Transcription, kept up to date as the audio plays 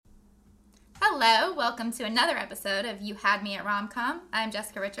Hello, welcome to another episode of You Had Me at Rom-Com. I'm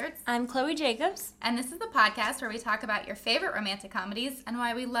Jessica Richards. I'm Chloe Jacobs. And this is the podcast where we talk about your favorite romantic comedies and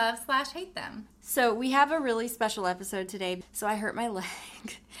why we love/hate them. So we have a really special episode today. So I hurt my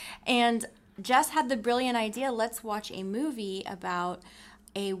leg. And Jess had the brilliant idea, let's watch a movie about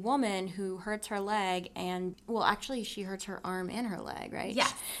a woman who hurts her leg and, well, actually she hurts her arm and her leg, right?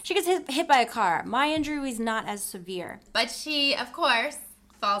 Yes. She gets hit by a car. My injury was not as severe. But she, of course,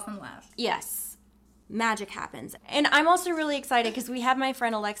 falls in love. Yes. Magic happens. And I'm also really excited because we have my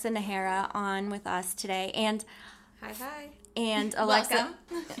friend Alexa Nahara on with us today. And Hi. And Alexa,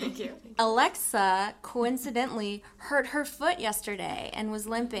 Welcome. Thank you. Alexa coincidentally hurt her foot yesterday and was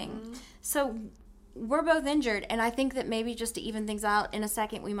limping. Mm-hmm. So we're both injured, and I think that maybe just to even things out, in a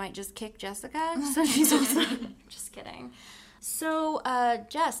second we might just kick Jessica. So she's also just kidding. So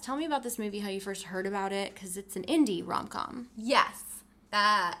Jess, tell me about this movie, how you first heard about it, because it's an indie rom-com. Yes.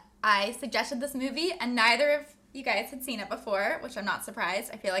 I suggested this movie, and neither of you guys had seen it before, which I'm not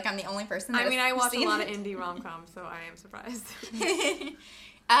surprised. I feel like I'm the only person that I watch a seen lot of it. indie rom-coms, so I am surprised.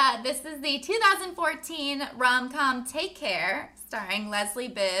 This is the 2014 rom-com Take Care, starring Leslie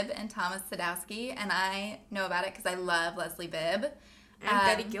Bibb and Thomas Sadowski, and I know about it because I love Leslie Bibb. And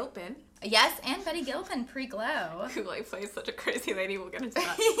Betty Gilpin, Yes, and Betty Gilpin pre-Glow. who plays such a crazy lady. We'll get into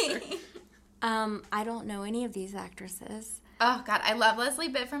that later. I don't know any of these actresses. Oh, God, I love Leslie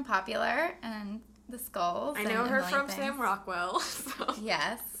Bibb from Popular and The Skulls. I and know a her million from things. Sam Rockwell. So.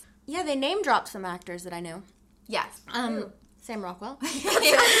 Yes. Yeah, they name dropped some actors that I know. Yes. Sam Rockwell.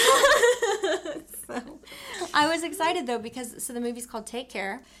 So, I was excited though because the movie's called Take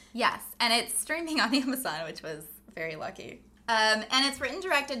Care. Yes, and it's streaming on Amazon, which was very lucky. And it's written and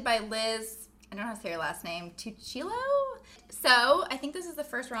directed by Liz, I don't know how to say her last name, Tuccillo? So, I think this is the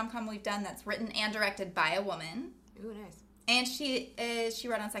first rom-com we've done that's written and directed by a woman. Ooh, nice. And she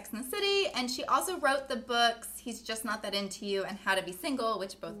wrote on Sex and the City, and she also wrote the books He's Just Not That Into You and How to Be Single,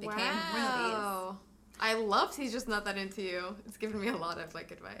 which both became movies. Wow. I loved He's Just Not That Into You. It's given me a lot of,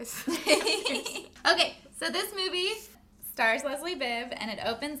 advice. Okay, so this movie stars Leslie Bibb, and it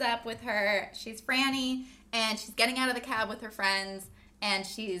opens up with her. She's Franny, and she's getting out of the cab with her friends, and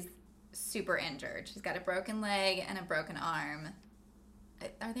she's super injured. She's got a broken leg and a broken arm.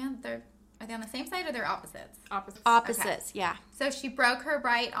 Are they on the same side or they're opposites? Opposites, yeah. So she broke her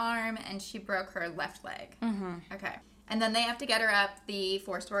right arm and she broke her left leg. Mm-hmm. Okay. And then they have to get her up the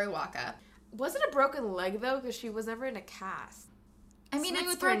 4-story walk up. Was it a broken leg, though? Because she was never in a cast. I mean, Something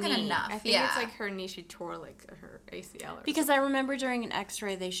it's with her broken knee. enough. I think yeah. it's her knee. She tore her ACL or Because I remember during an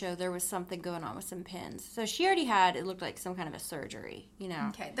x-ray they showed there was something going on with some pins. So she already had, it looked like some kind of a surgery,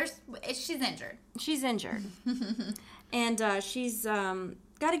 Okay, she's injured. She's injured. And she's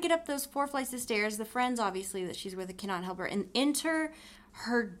got to get up those 4 flights of stairs. The friends, obviously, that she's with cannot help her. And enter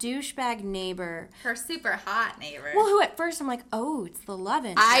her douchebag neighbor. Her super hot neighbor. Well, who at first I'm like, oh, it's the love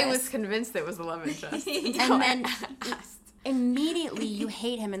interest. I was convinced it was the love interest. And then immediately you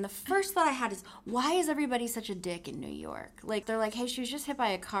hate him. And the first thought I had is, why is everybody such a dick in New York? They're like, hey, she was just hit by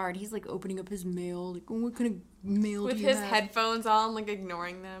a car. And he's, opening up his mail. Oh, what kind of mail With do you his have? headphones on,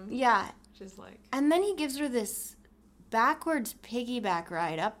 ignoring them. Yeah. Just And then he gives her this backwards piggyback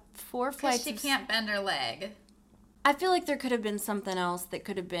ride up 4 flights. Because she can't bend her leg. I feel like there could have been something else that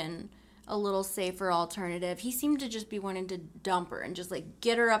could have been a little safer alternative. He seemed to just be wanting to dump her and just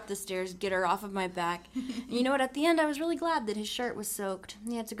get her up the stairs, get her off of my back. And you know what? At the end, I was really glad that his shirt was soaked.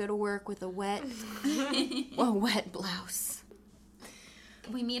 He had to go to work with a wet blouse.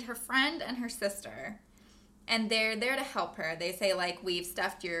 We meet her friend and her sister, and they're there to help her. They say, we've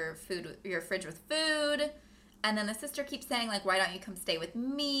stuffed your fridge with food, and then the sister keeps saying, why don't you come stay with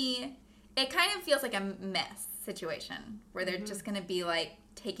me? It kind of feels like a mess situation where they're just going to be,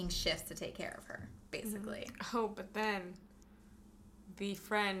 taking shifts to take care of her, basically. Oh, but then the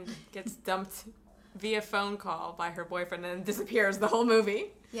friend gets dumped via phone call by her boyfriend and then disappears the whole movie.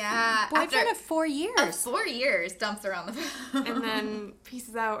 Yeah. Boyfriend of 4 years. Of 4 years, dumps her on the phone. And then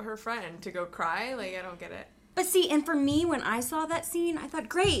pieces out her friend to go cry. I don't get it. But see, and for me, when I saw that scene, I thought,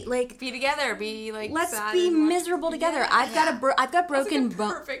 great, Be together, be let's sad be and miserable together. Yeah. I've got broken That's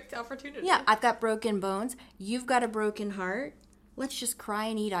bones. perfect opportunity. Yeah, I've got broken bones. You've got a broken heart. Let's just cry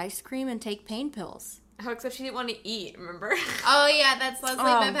and eat ice cream and take pain pills. Oh, except she didn't want to eat, remember? Oh, yeah, that's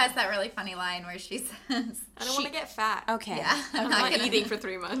Leslie Bibb has that really funny line where she says... I don't want to get fat. Okay. Yeah, I'm not eating for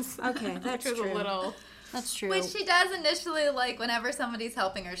 3 months. Okay, that's Which was true. a little... That's true. Which she does initially, whenever somebody's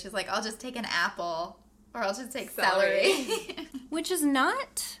helping her, she's like, I'll just take an apple, or I'll just take celery. Which is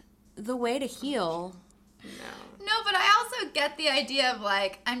not the way to heal No, but I also get the idea of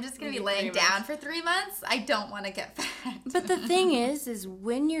like, I'm just going to be Maybe laying 3 down months. for 3 months. I don't want to get fat. But the thing is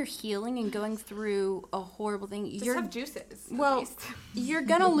when you're healing and going through a horrible thing, Just you're have juices. at well, least. you're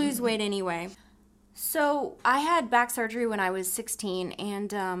gonna lose weight anyway. So I had back surgery when I was 16,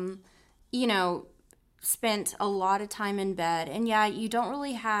 and spent a lot of time in bed. And yeah, you don't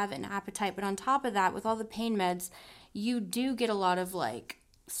really have an appetite, but on top of that, with all the pain meds, you do get a lot of like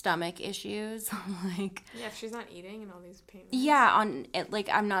stomach issues. Like, Yeah, if she's not eating and all these pain. yeah,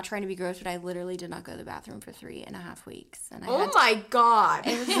 I'm not trying to be gross, but I literally did not go to the bathroom for 3.5 weeks, and I Oh had my god.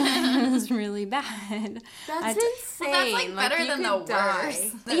 it was really bad. That's I- insane. Well, that's like better you than the could die. worst.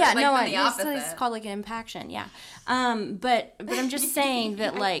 Yeah, Like, no, from the it's opposite. called like an impaction, yeah. But I'm just saying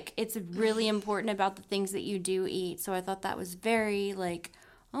that like it's really important about the things that you do eat. So I thought that was very like,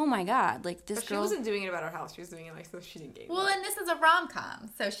 oh my god, like this But she girl. wasn't doing it about her health. She was doing it like so she didn't gain Well, weight. and this is a rom-com,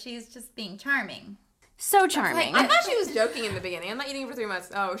 so she's just being charming. So charming. I thought she was joking in the beginning. I'm not eating for 3 months.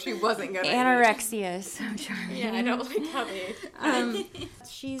 Oh, she wasn't gonna eat. Anorexia is so charming. Yeah, I don't like how they.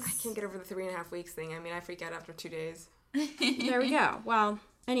 She's Can't get over the 3.5 weeks thing. I mean, I freak out after 2 days. there we go. Well,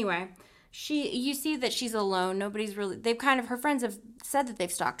 anyway, you see that she's alone. Nobody's really. Her friends have said that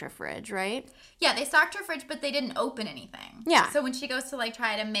they've stocked her fridge, right? Yeah, they stocked her fridge, but they didn't open anything. Yeah. So when she goes to like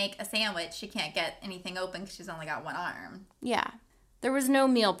try to make a sandwich, she can't get anything open because she's only got one arm. Yeah. There was no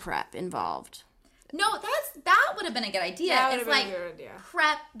meal prep involved. No, that would have been a good idea. That It's would've been like a good idea.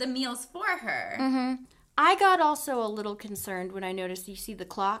 prep the meals for her. Mm-hmm. I got also a little concerned when I noticed, you see the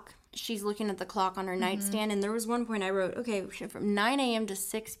clock? She's looking at the clock on her nightstand, and there was one point I wrote, okay, from 9 a.m. to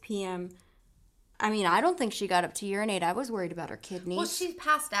 6 p.m. I mean, I don't think she got up to urinate. I was worried about her kidneys. Well, she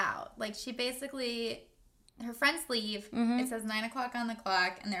passed out. Like, she basically, her friends leave. It says 9 o'clock on the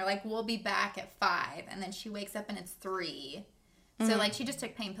clock, and they're like, we'll be back at 5. And then she wakes up and it's 3. So, like, she just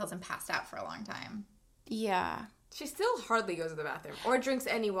took pain pills and passed out for a long time. Yeah. She still hardly goes to the bathroom or drinks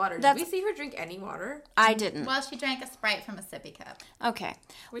any water. Did That's- we see her drink any water? I didn't. Well, she drank a Sprite from a sippy cup. Okay.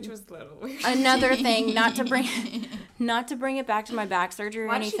 Which was little. Another thing, not to bring it back to my back surgery or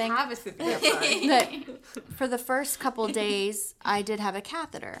Why does she anything. have a sippy cup? Sorry. But for the first couple days, I did have a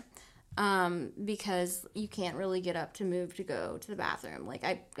catheter. Because you can't really get up to move to go to the bathroom. Like,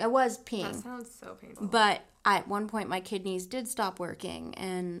 I was That peeing. sounds so painful. But at one point, my kidneys did stop working,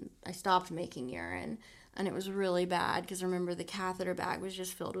 and I stopped making urine. And it was really bad, because remember, the catheter bag was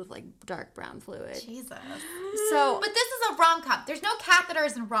just filled with, like, dark brown fluid. Jesus. So, But this is a rom-com. There's no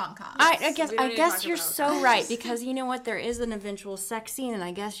catheters in rom-coms. I guess We don't need to talk you're about so that. right, because you know what? There is an eventual sex scene, and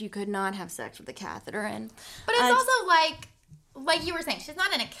I guess you could not have sex with a catheter in. But it's also like you were saying, she's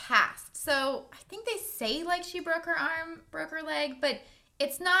not in a cast. So I think they say like she broke her arm, broke her leg, but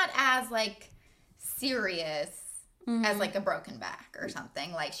it's not as like serious as like a broken back or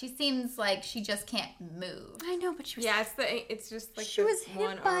something. Like she seems like she just can't move. I know, but she was Yeah, it's just like she the was one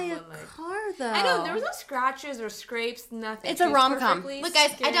hit by arm, a one leg. car, though. I know there was no scratches or scrapes, nothing. It's She a was rom-com. perfectly Look,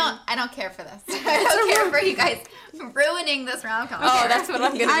 guys, skinned. I don't care for this. I don't care for you guys ruining this rom-com. Oh, that's what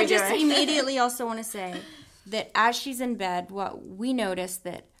I'm gonna I be just doing. immediately also want to say that as she's in bed, what we noticed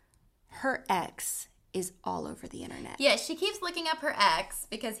that her ex is all over the internet. Yeah, she keeps looking up her ex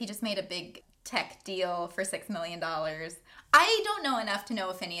because he just made a big tech deal for $6 million. I don't know enough to know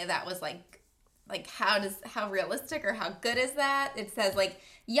if any of that was like how realistic or how good is that? It says like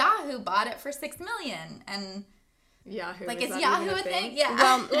Yahoo bought it for $6 million, and Yahoo. like is is that Yahoo even a thing? thing? Yeah.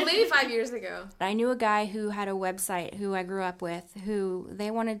 Well, maybe 5 years ago. I knew a guy who had a website who I grew up with who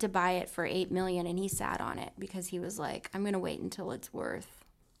they wanted to buy it for $8 million, and he sat on it because he was like, I'm going to wait until it's worth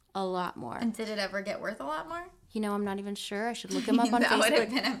a lot more. And did it ever get worth a lot more? You know, I'm not even sure. I should look him up on That would have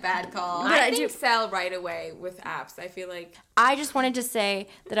Facebook. been a bad call. But I I think do- sell right away with apps. I feel like I just wanted to say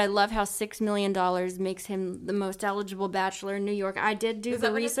that I love how $6 million makes him the most eligible bachelor in New York. I did do Is that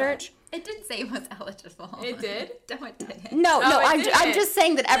the what it said? research. It did say it was eligible. It did? No, it didn't. No, Oh, it I'm didn't. just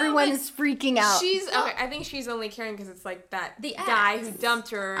saying that everyone but is freaking out. she's okay. I think she's only caring because it's like that The guy ex. who dumped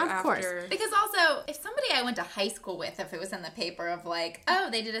her Of after. course. Because also, if somebody I went to high school with, if it was in the paper of like, oh,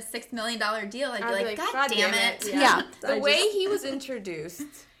 they did a $6 million deal, I'd be like, God damn it. Yeah. The I way just- he was introduced,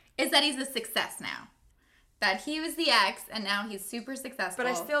 Is that he's a success now. That he was the ex, and now he's super successful. but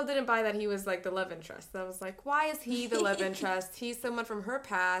I still didn't buy that he was like the love interest. I was like, why is he the love interest? He's someone from her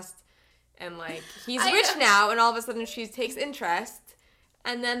past, and like he's I rich know. now, and all of a sudden she takes interest,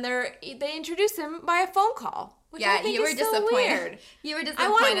 and then they introduce him by a phone call. Which I Yeah, think you were is so disappointed. weird. You were I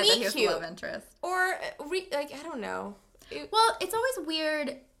wanna disappointed that meet he was the you. love interest. Or like I don't know. Well, it's always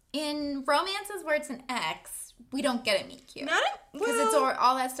weird in romances where it's an ex. We don't get a meet cute Not because it's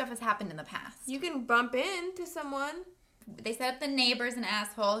all that stuff has happened in the past. You can bump into someone. they set up the neighbor's an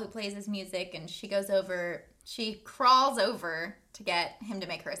asshole who plays his music, and she crawls over to get him to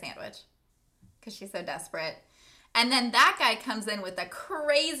make her a sandwich because she's so desperate. And then that guy comes in with a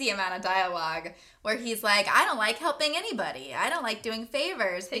crazy amount of dialogue where he's like, I don't like helping anybody. I don't like doing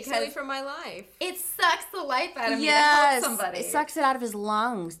favors Takes because away from my life. it sucks the life out of me to help somebody. It sucks it out of his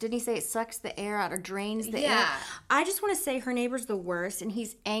lungs. Didn't he say it sucks the air out or drains the air? Yeah. I just want to say her neighbor's the worst, and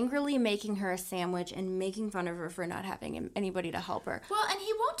he's angrily making her a sandwich and making fun of her for not having anybody to help her. Well, and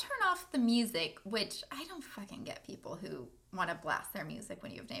he won't turn off the music, which I don't fucking get people who want to blast their music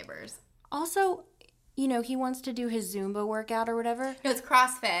when you have neighbors. Also, you know, he wants to do his Zumba workout or whatever. No, it's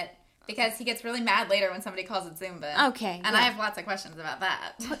CrossFit because he gets really mad later when somebody calls it Zumba. Okay, And yeah. I have lots of questions about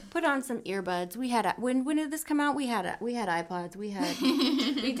that. Put on some earbuds. We had when did this come out? We had iPods. We had.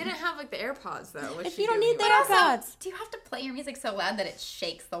 We didn't have like the AirPods though. If you don't need the But also, AirPods. do you have to play your music so loud that it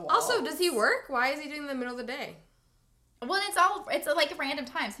shakes the walls? Also, does he work? Why is he doing it in the middle of the day? Well, it's like a random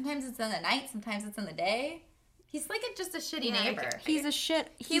time. Sometimes it's in the night, sometimes it's in the day. He's like just a shitty Yeah, I neighbor. get it. He's a shit.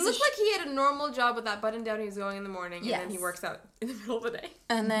 He looked like he had a normal job with that button down he was going in the morning, and then he Yes. works out in the middle of the day.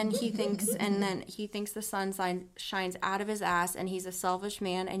 And then he thinks the sun shines out of his ass, and he's a selfish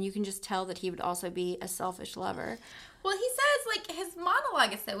man, and you can just tell that he would also be a selfish lover. Well, he says, like, his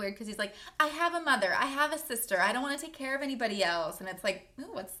monologue is so weird because he's like, I have a mother, I have a sister, I don't want to take care of anybody else. And it's like,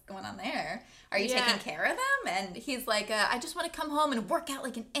 ooh, what's going on there? Are you Yeah. taking care of them? And he's like, I just want to come home and work out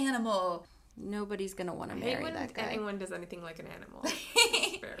like an animal. Nobody's gonna want to I hate marry when that guy. anyone does anything like an animal.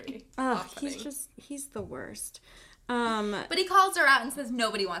 It's very Oh, off-putting. he's the worst. But he calls her out and says,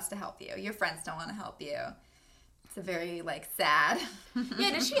 nobody wants to help you. Your friends don't want to help you. It's a very, like, sad.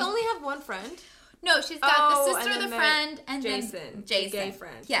 Yeah, does she only have one friend? No, she's got Oh, the sister, and the then friend, and Jason, then the Jason. gay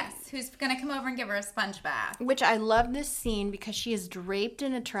friend. Yes, who's going to come over and give her a sponge bath. Which I love this scene because she is draped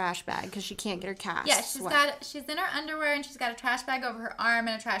in a trash bag because she can't get her cast. Yeah, she's in her underwear and she's got a trash bag over her arm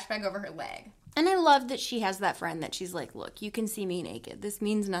and a trash bag over her leg. And I love that she has that friend that she's like, look, you can see me naked. This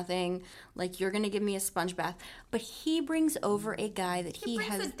means nothing. Like, you're going to give me a sponge bath. But he brings over a guy that He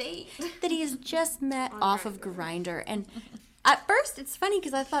brings has a date. that he has just met off of Grindr. And at first, it's funny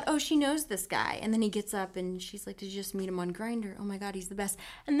because I thought, oh, she knows this guy. And then he gets up and she's like, did you just meet him on Grindr? Oh my God, he's the best.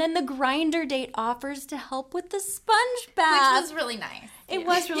 And then the Grindr date offers to help with the sponge bath. Which was really nice. It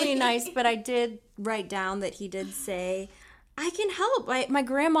was really nice, but I did write down that he did say, I can help. My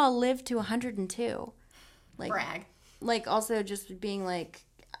grandma lived to 102. Like, Brag. like also just being like,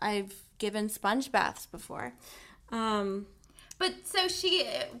 I've given sponge baths before. But so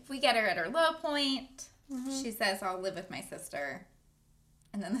we get her at her low point. Mm-hmm. She says, I'll live with my sister.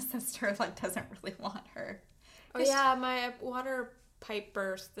 And then the sister, like, doesn't really want her. Oh yeah, my water pipe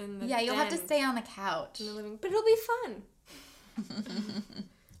burst in the Yeah, you'll have to den stay on the couch. in the living, but it'll be fun.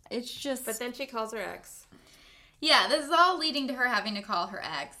 It's just... But then she calls her ex. Yeah, this is all leading to her having to call her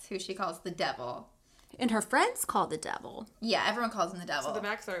ex, who she calls the devil. And her friends call the devil. Yeah, everyone calls him the devil. So the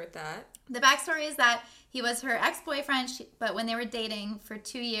backstory with that. The backstory is that he was her ex-boyfriend, but when they were dating for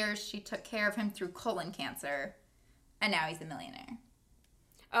 2 years, she took care of him through colon cancer, and now he's a millionaire.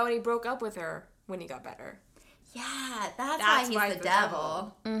 Oh, and he broke up with her when he got better. Yeah, that's why he's the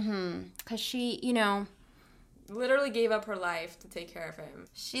devil. Mm-hmm. Because she, you know... Literally gave up her life to take care of him.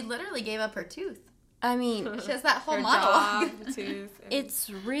 She literally gave up her tooth. I mean... She has that whole Her monologue. job, the tooth. and- It's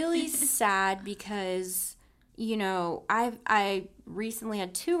really sad because, you know, I recently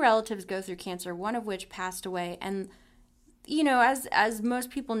had 2 relatives go through cancer, one of which passed away, and you know, as most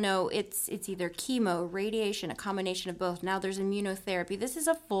people know, it's either chemo, radiation, a combination of both. Now there's immunotherapy. This is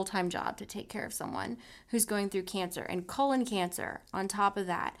a full-time job to take care of someone who's going through cancer and colon cancer on top of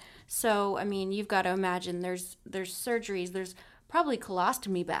that. So, I mean, you've got to imagine there's surgeries, there's probably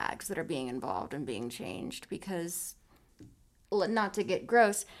colostomy bags that are being involved and being changed because, not to get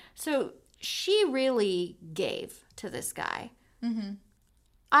gross. So she really gave to this guy. Mm-hmm.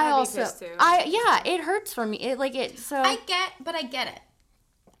 I'd be pissed too. It hurts for me. I get it.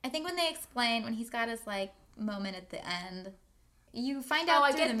 I think when they explain, when he's got his, like, moment at the end, you find out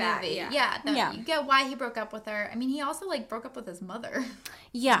I through get the that, movie. yeah. You get why he broke up with her. I mean, he also, like, broke up with his mother.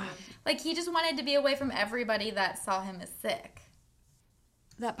 Yeah. Like, he just wanted to be away from everybody that saw him as sick.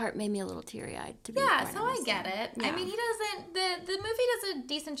 That part made me a little teary-eyed, to be Yeah, quite so I honest. get it. Yeah. I mean, he doesn't, the movie does a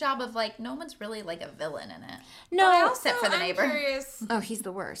decent job of, like, no one's really, like, a villain in it. No, except for the neighbor. I'm curious oh, he's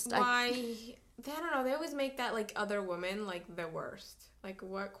the worst. why. I don't know. They always make that, like, other woman, like, the worst. Like,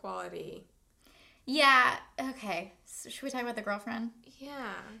 what quality? Yeah, okay. So should we talk about the girlfriend?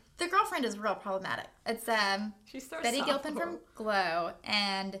 Yeah. The girlfriend is real problematic. It's, She starts Betty off Gilpin from Glow,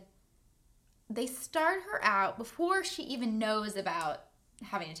 and they start her out before she even knows about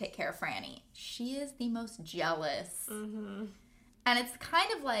having to take care of Franny. She is the most jealous. Mm-hmm. And it's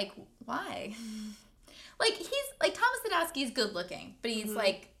kind of like, why? Like, he's, like, Thomas Sadowski is good looking, but he's,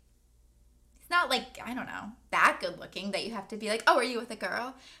 like, he's not, like, I don't know, that good looking that you have to be like, oh, are you with a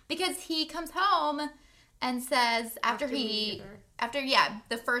girl? Because he comes home and says,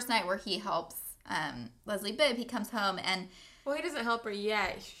 the first night where he helps Leslie Bibb, he comes home and... Well, he doesn't help her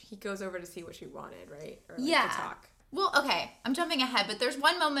yet. He goes over to see what she wanted, right? Or, like, yeah. to talk. Well, okay, I'm jumping ahead, but there's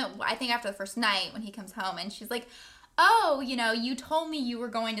one moment, I think after the first night, when he comes home, and she's like, oh, you know, you told me you were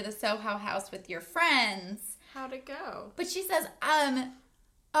going to the Soho House with your friends. How'd it go? But she says,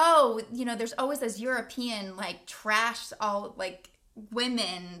 oh, you know, there's always this European, like, trash, all, like,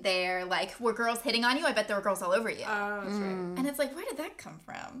 women there, like, were girls hitting on you? I bet there were girls all over you. Oh, that's right. And it's like, where did that come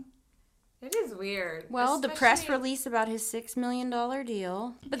from? It is weird. Well, the press release about his $6 million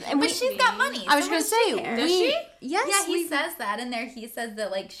deal. But she's got money. I was so going to say, Does she? Yes. Yeah, he says that in there. He says that,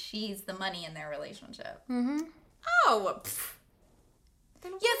 like, she's the money in their relationship. Mm-hmm. Oh. Pff.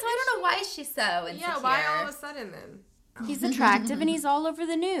 Then Yeah, so I don't know why she's so insecure. Yeah, why all of a sudden then? He's attractive and he's all over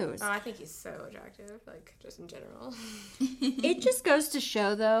the news. Oh, I think he's so attractive, like, just in general. It just goes to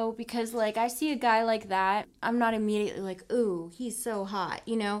show, though, because, like, I see a guy like that, I'm not immediately like, ooh, he's so hot,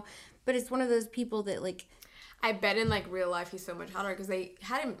 you know? But it's one of those people that, like... I bet in, like, real life he's so much hotter because they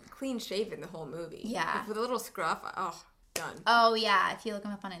had him clean shaven the whole movie. Yeah. Like, with a little scruff. Oh, done. Oh, yeah, if you look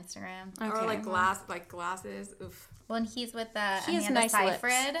him up on Instagram. Okay. Or, like, glasses. Oof. Well, and he's with He has Amanda nice lips.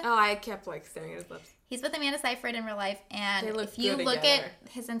 Seyfried. Oh, I kept, like, staring at his lips. He's with Amanda Seyfried in real life, and They look if you good look together. at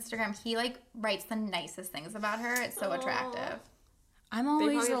his Instagram, he, like, writes the nicest things about her. It's so attractive. I'm They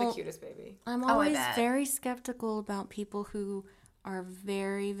always, probably have the cutest baby. I'm I always bet. very skeptical about people who are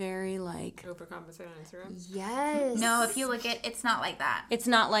very, very, like... Overcompensate on Instagram. Yes. No, if you look at it's not like that. It's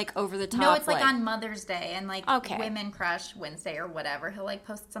not, like, over the top. No, it's like on Mother's Day and like Okay. Women Crush Wednesday or whatever. He'll like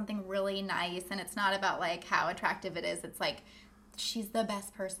post something really nice, and it's not about like how attractive it is. It's like she's the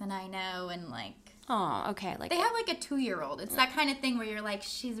best person I know, and like Oh, okay. Like, they have like a 2-year-old. It's that kind of thing where you're like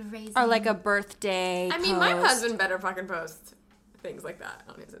she's raising. or like a birthday I mean, my post. husband better fucking post things like that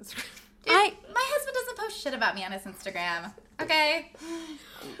on his Instagram. Dude, my husband doesn't post shit about me on his Instagram. Okay.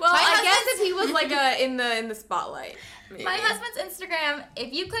 Well, My I guess husband's- if he was like in the spotlight. Maybe. My husband's Instagram,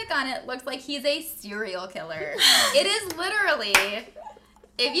 if you click on it, looks like he's a serial killer. It is literally,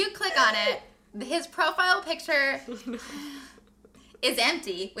 if you click on it, his profile picture is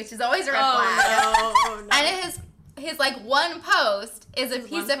empty, which is always a red flag. Oh, no. And his like one post is a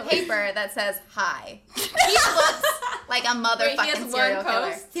piece one of post? paper that says hi. He looks like a motherfucking Wait, he has serial one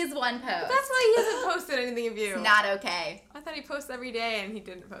killer. post? He has one post. That's why he hasn't posted anything of you. Not okay. I thought he posts every day and he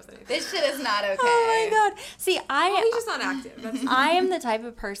didn't post anything. This shit is not okay. Oh my god. See, Well, he's just not active. That's I am the type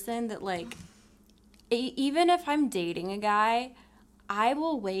of person that, like, even if I'm dating a guy, I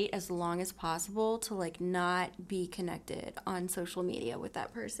will wait as long as possible to, like, not be connected on social media with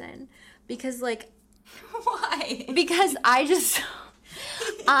that person. Because, like, Why? because I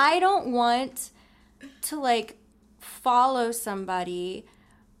don't want to, like, follow somebody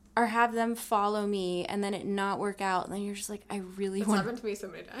or have them follow me and then it not work out. And then you're just like, I really It's want happened to me so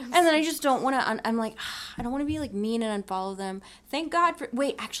many times. And then I just don't want to, I'm like, I don't want to be like mean and unfollow them. Thank God for,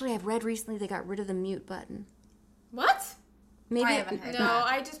 wait, actually I've read recently they got rid of the mute button. What? Maybe, I haven't heard No, that.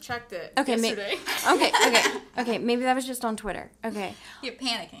 I just checked it Okay, yesterday. okay, maybe that was just on Twitter. Okay. You're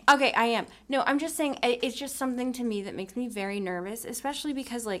panicking. Okay, I am. No, I'm just saying, it's just something to me that makes me very nervous, especially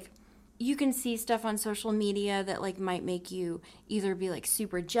because, like, you can see stuff on social media that, like, might make you either be, like,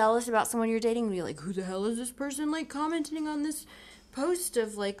 super jealous about someone you're dating and be like, who the hell is this person, like, commenting on this post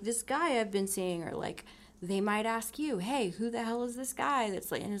of, like, this guy I've been seeing? Or, like, they might ask you, hey, who the hell is this guy?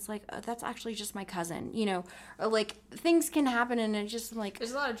 That's like, and it's like, that's actually just my cousin, you know? Or, like, things can happen and it's just, like...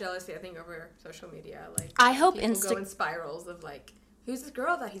 There's a lot of jealousy, I think, over social media. Like, I hope people go in spirals of, like, who's this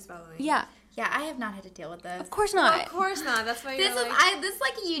girl that he's following? Yeah, Yeah, I have not had to deal with this. of course Well, not. of course not. That's why This you're is like... this is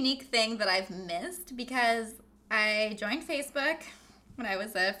like a unique thing that I've missed because I joined Facebook when I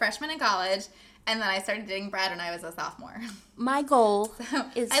was a freshman in college, and then I started dating Brad when I was a sophomore. My goal So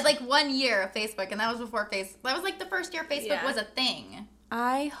is... I had like 1 year of Facebook, and that was before Facebook. That was like the first year Facebook Yeah. was a thing.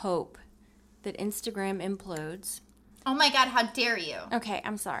 I hope that Instagram implodes. Oh my god, how dare you! Okay,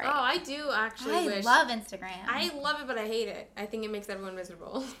 I'm sorry. Oh, I do actually I wish... love Instagram. I love it, but I hate it. I think it makes everyone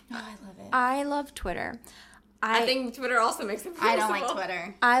miserable. Oh, I love it. I love Twitter. I think Twitter also makes it miserable. I don't like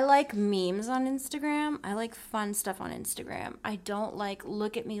Twitter. I like memes on Instagram. I like fun stuff on Instagram. I don't like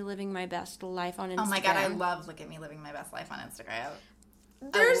look at me living my best life on Instagram. Oh my god, I love Look at Me Living My Best Life on Instagram.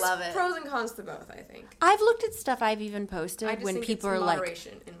 There's love it. pros and cons to both, I think. I've looked at stuff I've even posted I just when think people it's are like,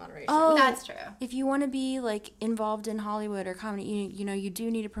 in moderation. "Oh, That's true. if you want to be like involved in Hollywood or comedy, you know, you do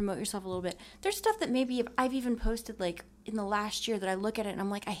need to promote yourself a little bit." There's stuff that maybe I've even posted like in the last year that I look at it and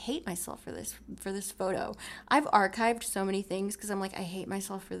I'm like, I hate myself for this photo. I've archived so many things because I'm like, I hate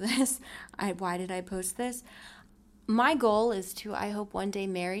myself for this. Why did I post this? My goal is to, I hope, one day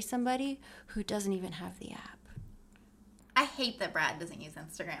marry somebody who doesn't even have the app. I hate that Brad doesn't use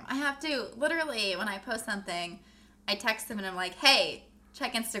Instagram. I have to, literally, when I post something, I text him and I'm like, hey,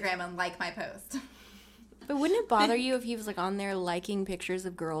 check Instagram and like my post. But wouldn't it bother you if he was like on there liking pictures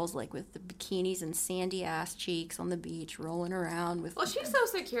of girls like with the bikinis and sandy ass cheeks on the beach rolling around with... Well, she's so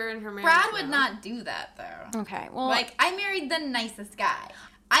secure in her marriage. Brad would now. not do that, though. Okay, well... Like, I married the nicest guy.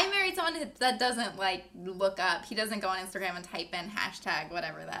 I married someone that doesn't, like, look up. He doesn't go on Instagram and type in hashtag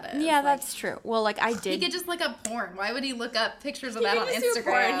whatever that is. Yeah, Like, that's true. Well, like, I He did... could just look up porn. Why would he look up pictures of that on can just do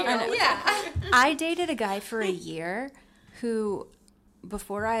porn Instagram? here. Yeah. I dated a guy for a year who,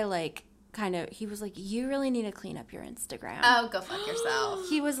 before I, like, kind of... He was like, you really need to clean up your Instagram. Oh, go fuck yourself.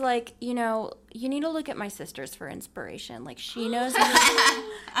 He was like, you know, you need to look at my sisters for inspiration. Like, she knows...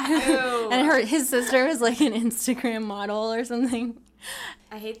 Ew. and his sister was, like, an Instagram model or something.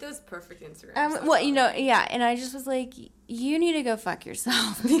 I hate those perfect Instagrams. Well, you know, yeah, and I just was like, you need to go fuck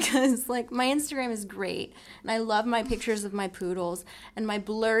yourself because, like, my Instagram is great, and I love my pictures of my poodles and my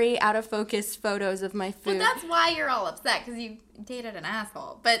blurry, out-of-focus photos of my food. But that's why you're all upset, because you dated an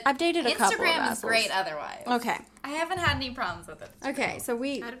asshole. But I've dated a couple of Instagram is assholes. great otherwise. Okay. I haven't had any problems with it. Okay, so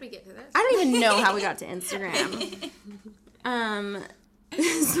How did we get to this? I don't even know how we got to Instagram.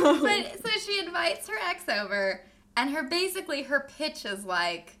 So... But, so she invites her ex over, and her pitch is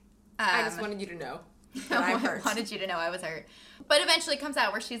like... I just wanted you to know that I'm hurt. I wanted you to know I was hurt. But eventually it comes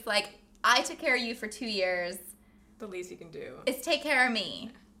out where she's like, I took care of you for 2 years. The least you can do is take care of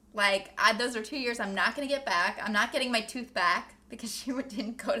me. Like, those are 2 years I'm not going to get back. I'm not getting my tooth back because she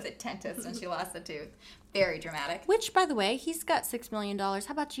didn't go to the dentist and she lost a tooth. Very dramatic. Which, by the way, he's got $6 million. How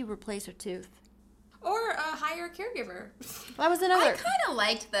about you replace her tooth? Or hire a caregiver. That was another... I kind of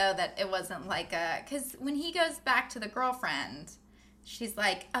liked, though, that it wasn't like a... Because when he goes back to the girlfriend, she's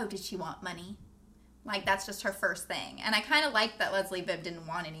like, oh, did she want money? Like, that's just her first thing. And I kind of liked that Leslie Bibb didn't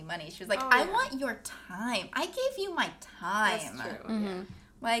want any money. She was like, I want your time. I gave you my time. That's true, yeah.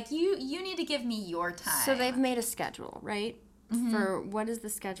 Like, you need to give me your time. So they've made a schedule, right? Mm-hmm. For what is the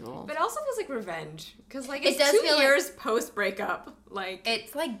schedule? But it also feels like revenge. Because, like, It it's does 2 feel years post-breakup. Like...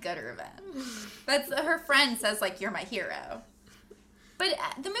 It's like good revenge. That's her friend says, like, you're my hero. But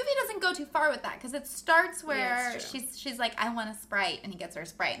the movie doesn't go too far with that because it starts where she's like, I want a Sprite, and he gets her a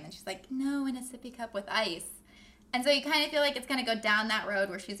Sprite, and then she's like, no, in a sippy cup with ice. And so you kind of feel like it's going to go down that road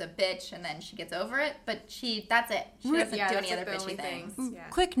where she's a bitch and then she gets over it, but that's it. She doesn't do any other bitchy things. Yeah.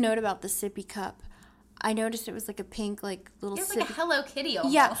 Quick note about the sippy cup. I noticed it was like a pink, like, little It's sippy... like a Hello Kitty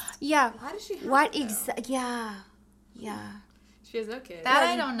almost. Yeah. Why does she have What it, exactly? Yeah. She has no kids. That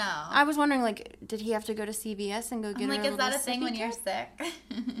I don't know. I was wondering, like, did he have to go to CVS and go get I'm her like, a is that a little thing sippy when you're cup? sick?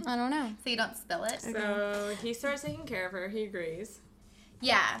 I don't know. So you don't spill it? So he starts taking care of her. He agrees.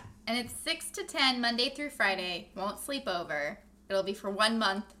 Yeah. And it's 6 to 10, Monday through Friday. Won't sleep over. It'll be for 1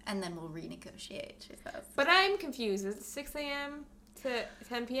 month, and then we'll renegotiate, she says. But I'm confused. Is it 6 a.m. to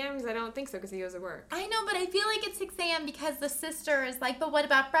 10 p.m.? Because I don't think so because he goes to work. I know, but I feel like it's 6 a.m. because the sister is like, but what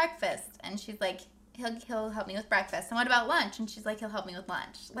about breakfast? And she's like, he'll help me with breakfast. And what about lunch? And she's like, he'll help me with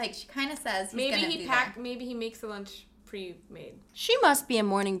lunch. Like, she kind of says he's gonna do that. Maybe he makes the lunch pre-made. She must be a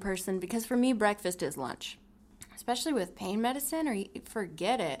morning person because for me, breakfast is lunch. Especially with pain medicine, or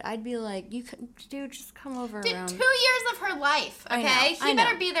forget it. I'd be like, dude, just come over Dude, around. 2 years of her life, okay? I She know.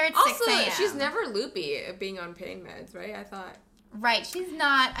 better be there at Also, 6 a.m. she's never loopy being on pain meds, right? I thought. Right, she's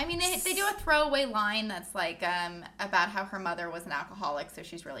not. I mean, they do a throwaway line that's like about how her mother was an alcoholic, so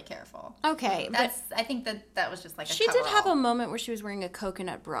she's really careful. Okay, I think that was just like a she did coverall. have a moment where she was wearing a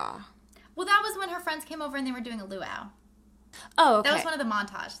coconut bra. Well, that was when her friends came over and they were doing a luau. Oh, okay. That was one of the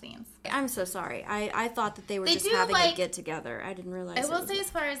montage scenes. I'm so sorry. I thought that they were They just do, having like- a get together. I didn't realize. I it will was- say, as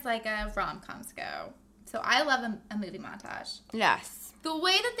far as like rom-coms go, so I love a movie montage. Yes. The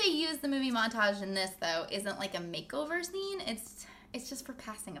way that they use the movie montage in this, though, isn't like a makeover scene. It's just for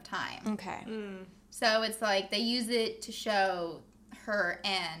passing of time. Okay. So it's like they use it to show her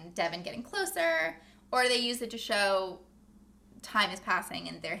and Devin getting closer, or they use it to show time is passing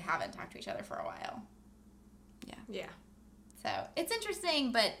and they haven't talked to each other for a while. Yeah. So it's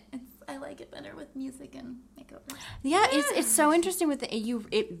interesting, but I like it better with music and makeovers. Yeah, it's so interesting with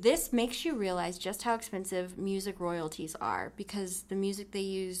this makes you realize just how expensive music royalties are because the music they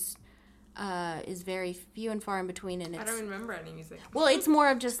use is very few and far in between, and I it's don't remember any music. well, it's more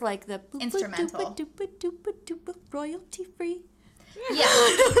of just like the Instrumental. royalty free. Yeah.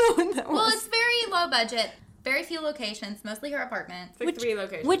 I don't know what that Well, was. it's very low budget, very few locations, mostly her apartment. It's like 3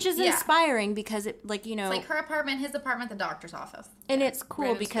 locations. Which is Yeah. inspiring because it, like, you know, It's like her apartment, his apartment, the doctor's office. and it's cool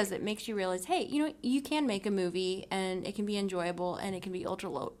Random because street. it makes you realize, hey, you know, you can make a movie and it can be enjoyable and it can be ultra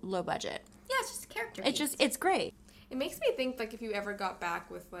low budget. Yeah, it's just a character. It's great. It makes me think, like, if you ever got back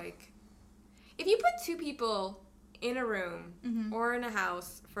with, like... If you put 2 people in a room or in a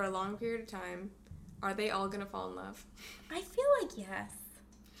house for a long period of time, are they all gonna fall in love? I feel like yes.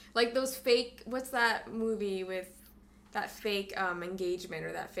 Like those fake... What's that movie with that fake engagement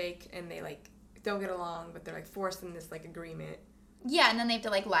or that fake... And they, like, don't get along, but they're, like, forced in this, like, agreement. Yeah, and then they have to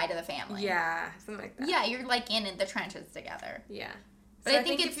like lie to the family. Yeah, something like that. Yeah, you're like in the trenches together. Yeah. But So I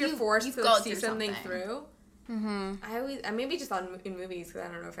think if it's you're forced you've to gone see through something something. through... Mm-hmm. I maybe just in movies, because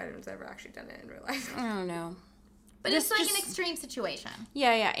I don't know if anyone's ever actually done it in real life. I don't know. But it's like an extreme situation.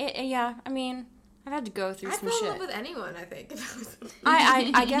 Yeah. Yeah. I mean, I've had to go through I'd some fall in shit. love with anyone, I think. if I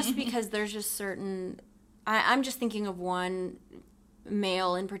was- I guess because there's just certain... I'm just thinking of one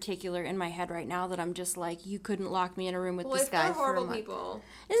male in particular in my head right now that I'm just like, you couldn't lock me in a room with well, this if guy they're for a horrible month. people.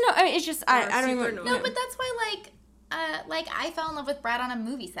 No, I mean, it's just, I don't super even... annoying. No, but that's why like I fell in love with Brad on a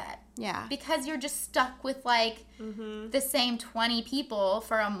movie set. Yeah. Because you're just stuck with like the same 20 people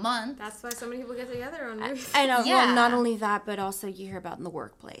for a month. That's why so many people get together on movies. I know. Yeah. Well, not only that, but also you hear about in the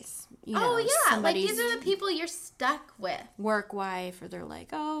workplace. You know, Oh yeah, like somebody's these are the people you're stuck with. work wife, or they're like,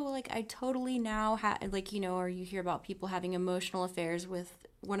 oh, like I totally now like, you know, or you hear about people having emotional affairs with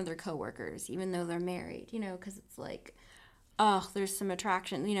one of their coworkers, even though they're married. You know, because it's like, oh, there's some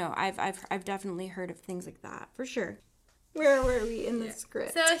attraction. You know, I've definitely heard of things like that for sure. Where were we in the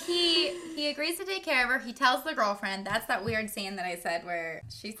script? So he agrees to take care of her. He tells the girlfriend. That's that weird scene that I said where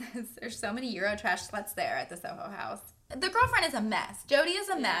she says there's so many Eurotrash sluts there at the Soho house. The girlfriend is a mess. Jodie is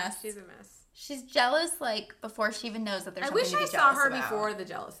a mess. She's a mess. She's jealous like before she even knows that there's I something wish to be I saw jealous her about. before the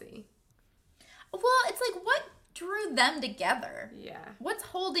jealousy. Well, it's like what drew them together? Yeah. What's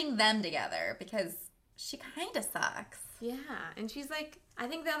holding them together? Because she kind of sucks. Yeah, and she's like, I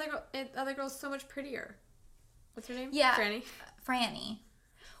think the other girl's so much prettier. What's her name? Yeah. Franny. Franny.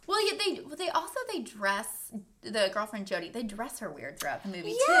 Well, yeah, they dress the girlfriend Jodie. They dress her weird throughout the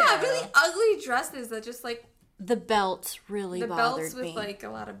movie Yeah, too. really ugly dresses that just like The belt really the bothered belts with me. like a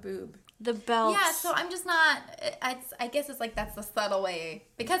lot of boob. The belts. Yeah, so I'm just not. I guess it's like that's the subtle way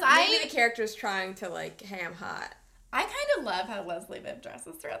because Maybe the character's trying to like, hey, I'm hot. I kind of love how Leslie Bibb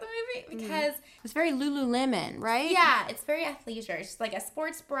dresses throughout the movie because It's very Lululemon, right? yeah, it's very athleisure. It's like a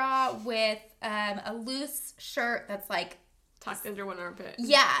sports bra with a loose shirt that's like Tucked under one armpit.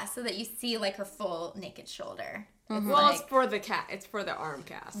 yeah, so that you see like her full naked shoulder. It's Well, like, it's for the it's for the arm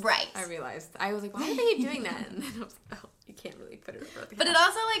cast. Right. I realized. I was like, why do they keep doing that? And then I was like, oh, you can't really put it over the but it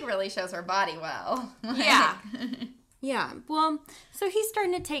also like really shows her body well. Yeah. Yeah, well, so he's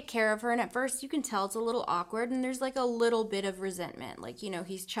starting to take care of her, and at first you can tell it's a little awkward, and there's like a little bit of resentment. Like, you know,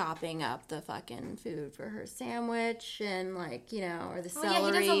 he's chopping up the fucking food for her sandwich, and like, you know, or the Well,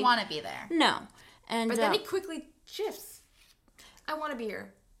 celery. yeah, he doesn't want to be there. No. And But then he quickly shifts. I want to be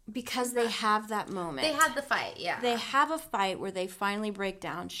here. because they have that moment. They had the fight, yeah. They have a fight where they finally break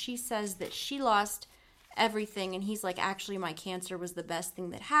down. She says that she lost everything, and he's like, actually, my cancer was the best thing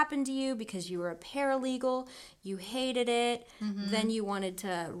that happened to you because you were a paralegal. You hated it. Then you wanted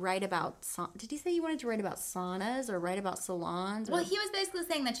to write about... Did he say you wanted to write about saunas or write about salons? Or... Well, he was basically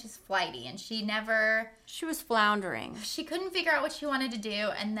saying that she's flighty and she never... She was floundering. She couldn't figure out what she wanted to do,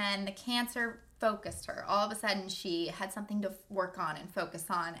 and then the cancer focused her. All of a sudden, she had something to work on and focus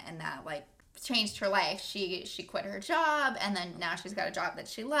on, and that, like, changed her life. She quit her job, and then now she's got a job that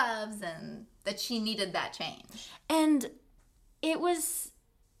she loves, and that she needed that change. And it was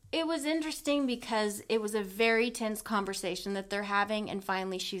interesting because it was a very tense conversation that they're having, and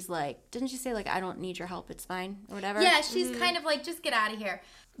finally she's like, didn't she say, like, I don't need your help, it's fine, or whatever? Yeah, she's kind of like, just get out of here.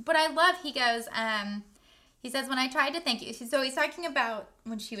 But I love, he goes, he says, when I tried to thank you, so he's talking about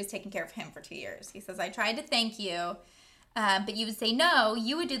when she was taking care of him for 2 years. He says, I tried to thank you, but you would say no,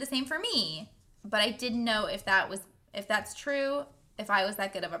 you would do the same for me. But I didn't know if that's true, if I was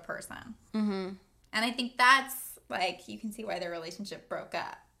that good of a person. Mm-hmm. And I think that's, like, you can see why their relationship broke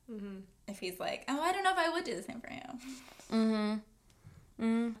up. Mm-hmm. If he's like, oh, I don't know if I would do the same for you. Mm-hmm.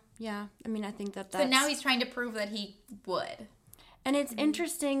 Mm-hmm. Yeah, I mean, I think that's... So now he's trying to prove that he would. And it's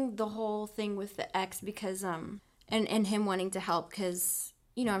interesting, the whole thing with the ex, because, and him wanting to help, because,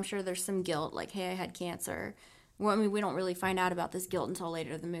 you know, I'm sure there's some guilt, like, hey, I had cancer. Well, I mean, we don't really find out about this guilt until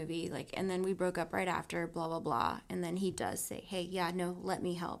later in the movie, like, and then we broke up right after, blah, blah, blah. And then he does say, hey, yeah, no, let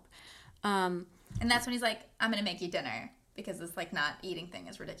me help. Um, And that's when he's like, I'm going to make you dinner because this, like, not eating thing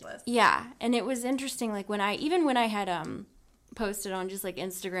is ridiculous. Yeah, and it was interesting, like, when I had posted on just, like,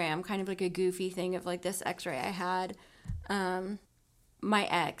 Instagram, kind of like a goofy thing of, like, this x-ray I had, my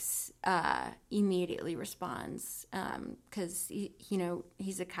ex immediately responds, because,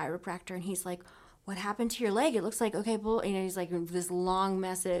 he's a chiropractor, and he's like, what happened to your leg? It looks like, okay, well, he's like, this long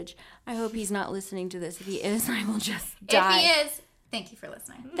message. I hope he's not listening to this. If he is, I will just die. If he is, thank you for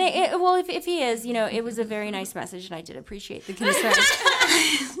listening. If he is, it was a very nice message, and I did appreciate the concern.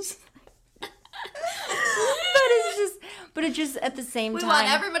 But it just at the same time. We want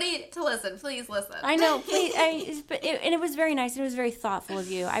everybody to listen. Please listen. I know, please. And it was very nice. It was very thoughtful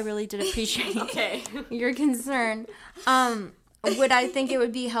of you. I really did appreciate your concern. Would I think it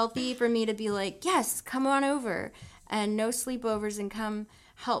would be healthy for me to be like, yes, come on over, and no sleepovers, and come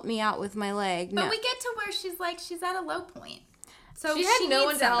help me out with my leg? But no. we get to where she's at a low point. So she had no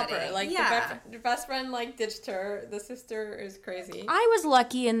one needs to help somebody. her. Like, yeah. the best friend, like, ditched her. The sister is crazy. I was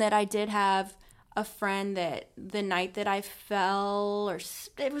lucky in that I did have a friend that the night that I fell,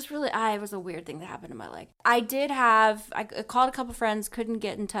 it was a weird thing that happened to my leg. I called a couple friends, couldn't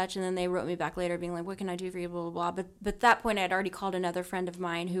get in touch, and then they wrote me back later being like, what can I do for you, blah, blah, blah. But at that point, I'd already called another friend of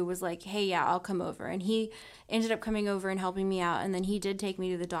mine who was like, hey, yeah, I'll come over. And he ended up coming over and helping me out, and then he did take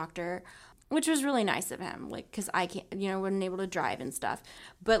me to the doctor, which was really nice of him, like, because I wasn't able to drive and stuff.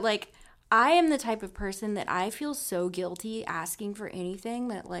 But, like, I am the type of person that I feel so guilty asking for anything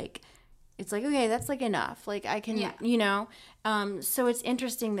that, like, it's like, okay, that's, like, enough. Like, I can, so it's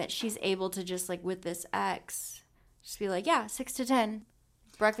interesting that she's able to just, like, with this ex, just be like, yeah, 6 to 10,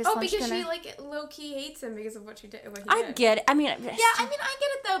 breakfast, lunch, because dinner. she, like, low-key hates him because of what he did. I get it. I mean, I get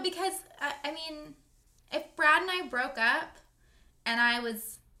it, though, because, if Brad and I broke up and I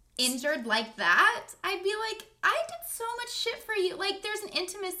was injured like that, I'd be like, I did so much shit for you. Like, there's an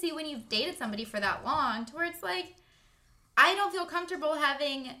intimacy when you've dated somebody for that long to where it's like, I don't feel comfortable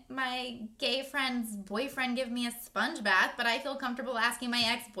having my gay friend's boyfriend give me a sponge bath, but I feel comfortable asking my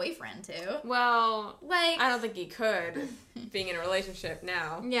ex-boyfriend to. Well, like, I don't think he could, being in a relationship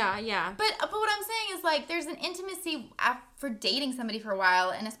now. Yeah. But what I'm saying is, like, there's an intimacy for dating somebody for a while,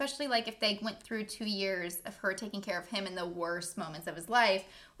 and especially, like, if they went through 2 years of her taking care of him in the worst moments of his life,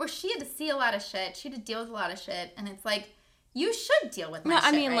 where she had to see a lot of shit, she had to deal with a lot of shit, and it's like, you should deal with my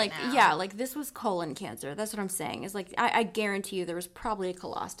shit right now. Yeah, like, this was colon cancer. That's what I'm saying. Is like, I guarantee you there was probably a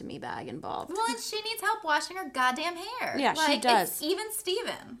colostomy bag involved. Well, and she needs help washing her goddamn hair. Yeah, like, she does. It's even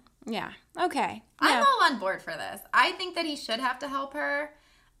Steven. Yeah. Okay. I'm Yeah. all on board for this. I think that he should have to help her.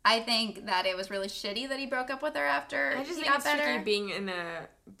 I think that it was really shitty that he broke up with her after I just he think got it's better. tricky being in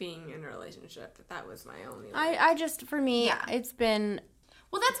a relationship. That was my only. I just, for me, Yeah. it's been...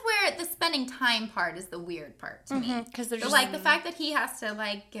 Well, that's where the spending time part is the weird part to me. Because there's So, just... like, the fact that he has to,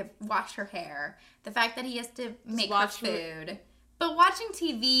 like, wash her hair. The fact that he has to make her food. But watching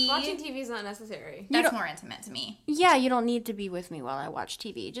TV... Watching TV is not necessary. That's more intimate to me. Yeah, you don't need to be with me while I watch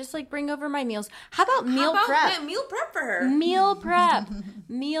TV. Just, like, bring over my meals. How about meal prep? Yeah, meal prep for her. Meal prep.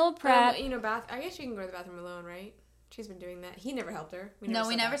 Meal prep. I guess she can go to the bathroom alone, right? She's been doing that. He never helped her. We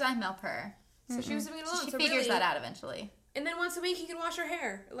never time help her. So she was doing it alone. She figures that out eventually. And then once a week he can wash her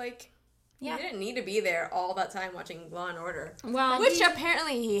hair. Like, yeah. He didn't need to be there all that time watching Law and Order. Well, which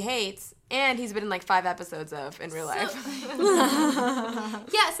apparently he hates, and he's been in like 5 episodes of in real life.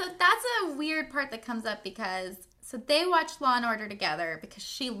 Yeah, so that's a weird part that comes up because so they watch Law and Order together because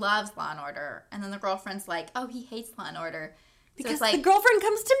she loves Law and Order, and then the girlfriend's like, oh, he hates Law and Order. So because it's like, the girlfriend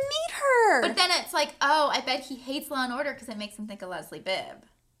comes to meet her. but then it's like, oh, I bet he hates Law and Order because it makes him think of Leslie Bibb.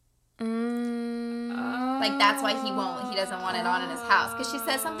 Like, that's why he doesn't want it on in his house. Because she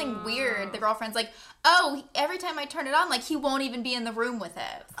says something weird. The girlfriend's like, oh, every time I turn it on, like, he won't even be in the room with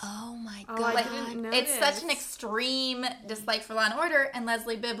it. Oh my Oh, god. I Like, didn't it's notice. such an extreme dislike for Law and Order, and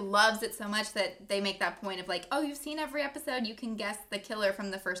Leslie Bibb loves it so much that they make that point of like, oh, you've seen every episode, you can guess the killer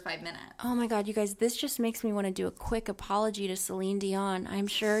from the first 5 minutes. Oh my god, you guys, this just makes me want to do a quick apology to Celine Dion. I'm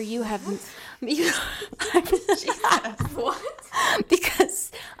sure you have... What?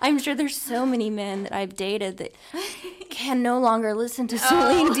 Because I'm sure there's so many men that I've dated that can no longer listen to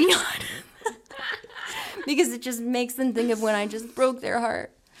Celine Dion. Because it just makes them think of when I just broke their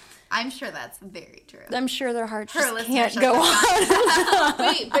heart. I'm sure that's very true. I'm sure their hearts Her just can't listenership go has on.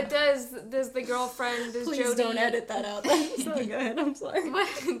 Wait, but does the girlfriend, does Please Jody... don't edit that out. That's so good. I'm sorry. What,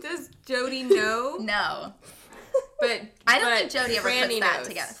 does Jody know? No. But I don't think Jody ever Franny puts that knows.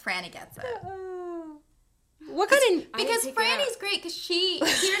 together. Franny gets it. What kind of... Because pick it Franny's up. great because she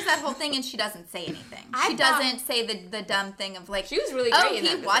hears that whole thing and she doesn't say anything. I She thought- doesn't say the dumb thing of like, She was really oh, great in he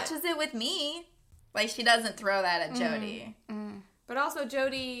that visit. watches it with me. Like, she doesn't throw that at Jody. But also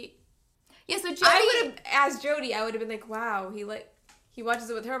Jody Yeah, so Jody... I would have, as Jody, I would have been like, wow, he watches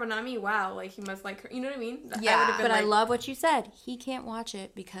it with her, but not me. Wow, like, he must like her. You know what I mean? Yeah. I would have been But I like, love what you said. He can't watch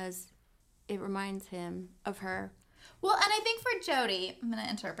it because it reminds him of her. Well, and I think for Jody, I'm going to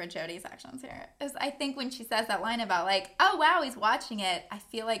interpret Jody's actions here, is I think when she says that line about, like, oh, wow, he's watching it, I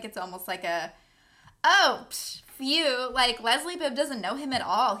feel like it's almost like a, oh, phew, like, Leslie Bibb doesn't know him at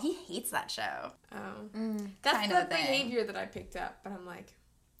all. He hates that show. oh. That's kind the of a thing. behavior that I picked up, but I'm like,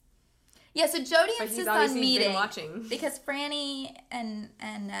 Yeah, so Jody but he's insists obviously on meeting been watching. because Franny and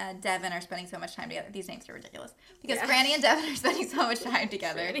Devin are spending so much time together. These names are ridiculous. Because Yeah. Franny and Devin are spending so much time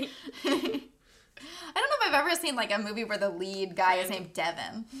together. Franny. I don't know if I've ever seen like a movie where the lead guy is named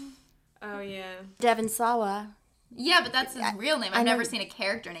Devin. Oh, yeah. Devin Sawa. Yeah, but that's his real name. I I've know- never seen a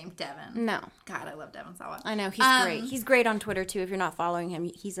character named Devin. No. God, I love Devin Sawa. I know, he's great. He's great on Twitter, too. If you're not following him,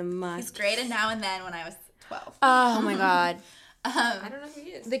 he's a must. He's great at Now and Then when I was 12. Oh, my God. I don't know who he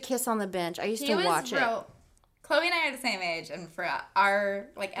is. The Kiss on the Bench. I used to watch it. Chloe and I are the same age, and for our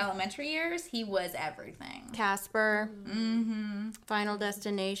like elementary years, he was everything. Casper. Final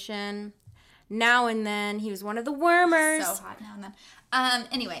Destination. Now and Then. He was one of the Wormers. So hot Now and Then.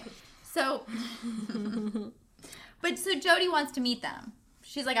 Anyway, so but so Jody wants to meet them.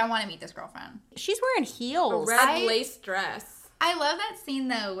 She's like, I want to meet this girlfriend. She's wearing A heels. red lace dress. I love that scene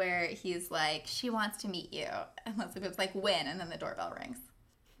though where he's like, she wants to meet you, and Leslie Bibb's like, when? And then the doorbell rings.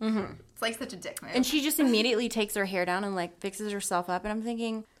 It's like such a dick move. And she just immediately takes her hair down and like fixes herself up. And I'm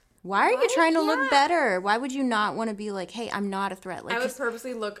thinking, why are you trying to look better? Why would you not want to be like, hey, I'm not a threat? Like, I would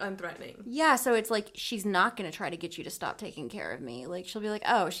purposely look unthreatening. yeah, so it's like she's not going to try to get you to stop taking care of me. Like, she'll be like,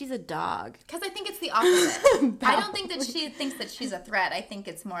 oh, she's a dog. Because I think it's the opposite. I don't think that she thinks that she's a threat. I think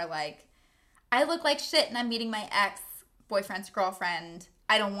it's more like, I look like shit and I'm meeting my ex-boyfriend's girlfriend.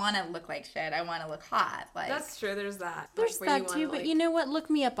 I don't want to look like shit. I want to look hot. Like That's true. There's that. There's Like, where that you too, wanna, but you know what? Look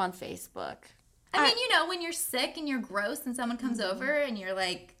me up on Facebook. I mean, you know, when you're sick and you're gross and someone comes over and you're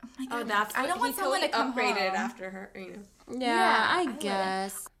like, oh my God, Oh, that's I don't want someone to come upgraded home. after her. You know. Yeah, I would.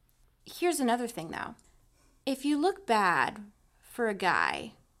 guess. Here's another thing, though. If you look bad for a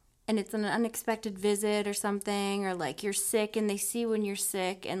guy and it's an unexpected visit or something, or like you're sick and they see when you're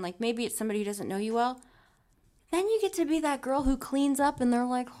sick and like maybe it's somebody who doesn't know you well, then you get to be that girl who cleans up and they're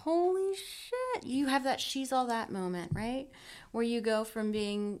like, holy shit. You have that she's all that moment, right? Where you go from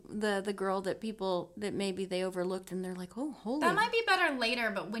being the girl that people, that maybe they overlooked and they're like, oh, holy. That might be better later,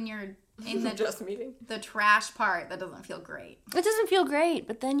 but when you're in the Just meeting. the trash part, that doesn't feel great. It doesn't feel great,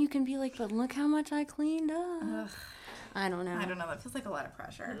 but then you can be like, but look how much I cleaned up. I don't know. I don't know. That feels like a lot of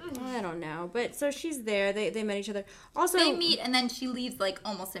pressure. I don't know. But so she's there. They met each other. Also, They meet and then she leaves like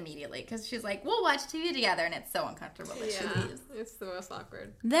almost immediately because she's like, we'll watch TV together, and it's so uncomfortable that she Yeah, leaves. it's the most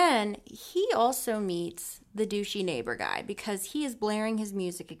awkward. then he also meets the douchey neighbor guy because he is blaring his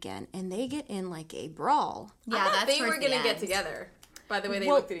music again, and they get in like a brawl. Yeah, I thought that's they were towards the gonna get end. together. By the way, they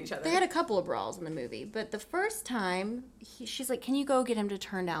Well, looked at each other. They had a couple of brawls in the movie, but the first time, she's like, can you go get him to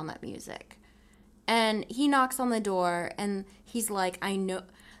turn down that music? And he knocks on the door, and he's like, I know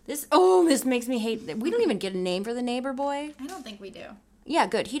this. Oh, this makes me hate. We don't even get a name for the neighbor boy. I don't think we do. Yeah,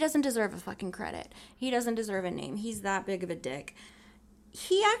 good. He doesn't deserve a fucking credit. He doesn't deserve a name. He's that big of a dick.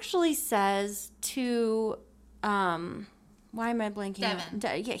 He actually says to, why am I blanking? out?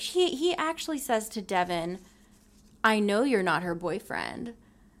 Devin. Yeah, he actually says to Devin, I know you're not her boyfriend.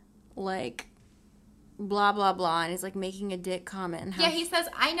 Like, blah, blah, blah. And he's like making a dick comment. And how Yeah, he says,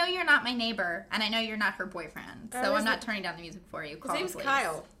 I know you're not my neighbor, and I know you're not her boyfriend, so is I'm not it- turning down the music for you. His Call the name's police."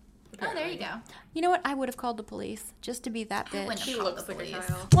 Kyle. Oh, there you go. You know what? I would have called the police just to be that I wouldn't bitch. He Call looks the like a police.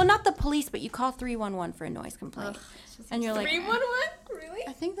 Kyle. Well, not the police, but you call 311 for a noise complaint. And you're like, 311? Really?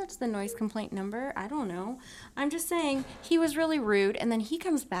 I think that's the noise complaint number. I don't know. I'm just saying he was really rude. And then he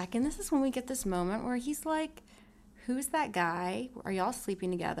comes back, and this is when we get this moment where he's like, who's that guy? Are y'all sleeping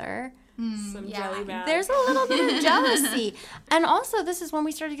together? Some yeah. jelly bag. There's a little bit of jealousy. And also, this is when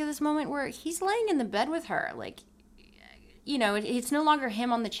we start to get this moment where he's laying in the bed with her. Like, you know, it's no longer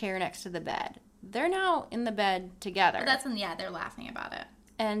him on the chair next to the bed. They're now in the bed together. But that's when, yeah, they're laughing about it.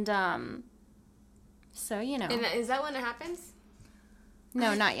 And, so, you know. And is that when it happens?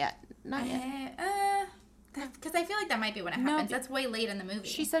 No, not yet. Not yet. Because I feel like that might be when it No, happens. That's way late in the movie.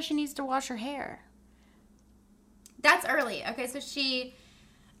 She says she needs to wash her hair. That's early. Okay, so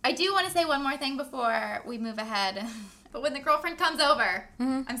I do want to say one more thing before we move ahead. But when the girlfriend comes over,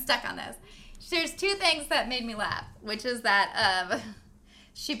 I'm stuck on this. There's two things that made me laugh, which is that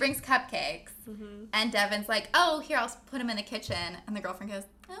she brings cupcakes, and Devin's like, oh, here, I'll put them in the kitchen. And the girlfriend goes,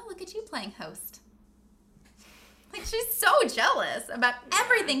 oh, look at you playing host. Like, she's so jealous about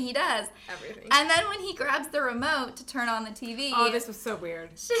everything he does. Everything. And then when he grabs the remote to turn on the TV. Oh, this was so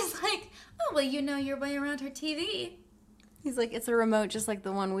weird. She's like, oh, well, you know your way around her TV. He's like, it's a remote just like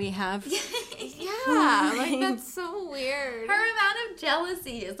the one we have. Yeah, like, that's so weird. Her amount of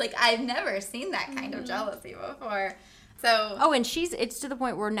jealousy is like, I've never seen that kind of jealousy before. So. Oh, and it's to the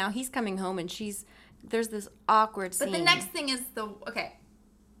point where now he's coming home and there's this awkward scene. But the next thing is okay.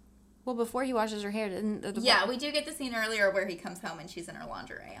 Well, before he washes her hair. Yeah, we do get the scene earlier where he comes home and she's in her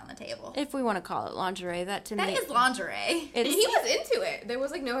lingerie on the table. If we want to call it lingerie, that is lingerie. He was into it. There was,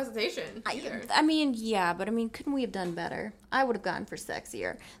 like, no hesitation either. I mean, yeah, but I mean, couldn't we have done better? I would have gone for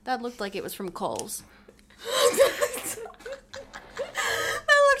sexier. That looked like it was from Kohl's. That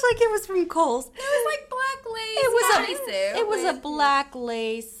looked like it was from Kohl's. It was like black lace bodysuit. It was a black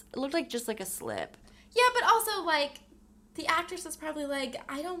lace. It looked like just like a slip. Yeah, but also, like, the actress is probably like,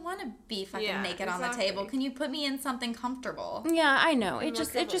 I don't want to be fucking naked on the table. Can you put me in something comfortable? Yeah, I know. It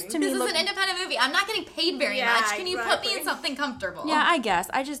just to me this is an independent movie. I'm not getting paid very much. Can you put me in something comfortable? Yeah, I guess.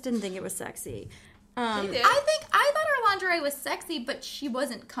 I just didn't think it was sexy. I thought her lingerie was sexy, but she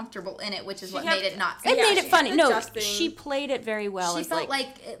wasn't comfortable in it, which is what made it not sexy. It made it funny. No, adjusting. she played it very well. She felt like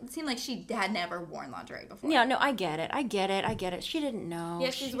it seemed like she had never worn lingerie before. Yeah, no, I get it. She didn't know.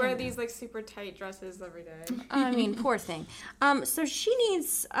 Yeah, she's wearing these, like, super tight dresses every day. I mean, poor thing. So she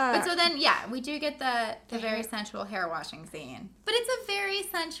needs... But so then, yeah, we do get the very sensual hair washing scene. But it's a very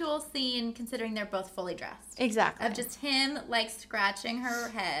sensual scene considering they're both fully dressed. Exactly. Of just him, like, scratching her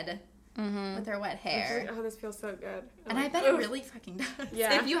head. With her wet hair. Oh, this feels so good. And I bet it really fucking does.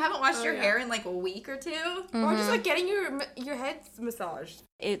 Yeah. If you haven't washed your hair in like a week or two. Or just like getting your head massaged.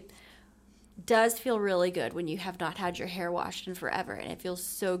 It does feel really good when you have not had your hair washed in forever and it feels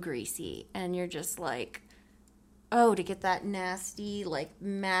so greasy and you're just like, oh, to get that nasty, like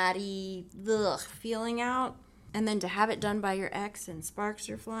matty feeling out. And then to have it done by your ex and sparks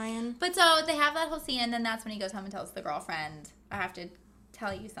are flying. But so they have that whole scene and then that's when he goes home and tells the girlfriend, I have to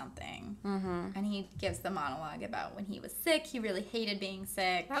tell you something. And he gives the monologue about when he was sick. He really hated being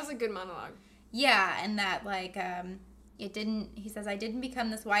sick. That was a good monologue. Yeah, and that like he says, I didn't become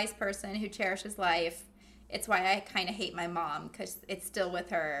this wise person who cherishes life. It's why I kind of hate my mom because it's still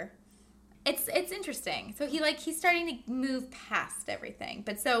with her. It's interesting. So he's starting to move past everything.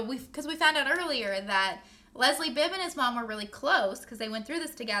 But so because we found out earlier that Leslie Bibb and his mom were really close because they went through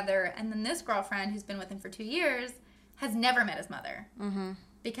this together, and then this girlfriend who's been with him for 2 years has never met his mother.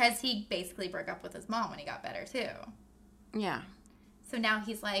 Because he basically broke up with his mom when he got better, too. Yeah. So now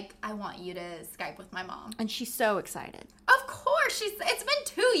he's like, I want you to Skype with my mom. And she's so excited. Of course. It's been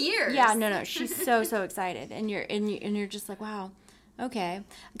 2 years. Yeah, no. She's so excited. And you're just like, wow. Okay.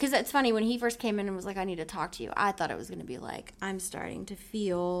 Because it's funny, when he first came in and was like, I need to talk to you, I thought it was going to be like, I'm starting to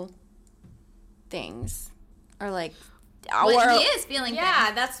feel things. Or like... Well, he is feeling yeah,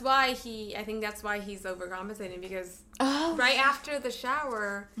 things. that's why I think that's why he's overcompensating because right after the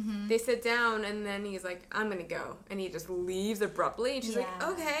shower, they sit down and then he's like, I'm going to go. And he just leaves abruptly. And she's like,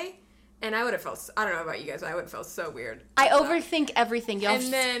 okay. And I would have felt, I don't know about you guys, but I would have felt so weird. I overthink everything.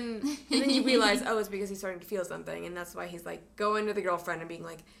 And then you realize, it's because he's starting to feel something. And that's why he's like going to the girlfriend and being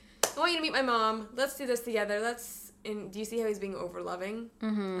like, I want you to meet my mom. Let's do this together. And do you see how he's being over-loving?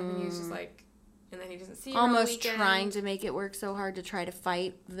 And then he's just like, and then he doesn't see her almost trying to make it work so hard to try to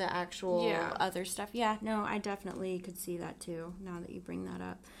fight the actual other stuff. Yeah, no, I definitely could see that too, now that you bring that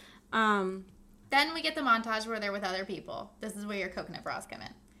up. Then we get the montage where they're with other people. This is where your coconut bras come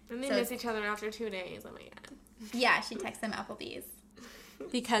in. And they miss each other after 2 days. Oh my god. Yeah, she texts him Applebee's.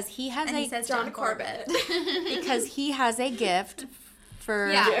 Because he has he says John Corbett. Because he has a gift for...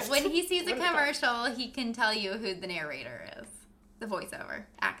 Yeah, when he sees a commercial, he can tell you who the narrator is. The voiceover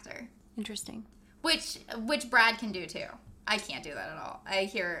actor. Interesting. Which Brad can do too. I can't do that at all. I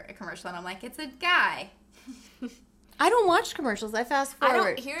hear a commercial and I'm like, it's a guy. I don't watch commercials. I fast forward. I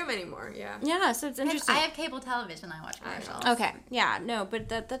don't hear him anymore. Yeah. Yeah, so it's interesting. I have cable television. I watch commercials. Okay. Yeah. No, but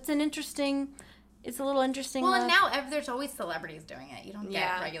that's an interesting. It's a little interesting. Well, and now there's always celebrities doing it. You don't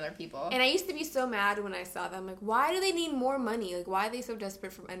get regular people. And I used to be so mad when I saw them. Like, why do they need more money? Like, why are they so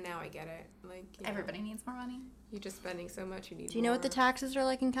desperate for? And now I get it. Like, everybody needs more money. You're just spending so much. You need. Do you know what the taxes are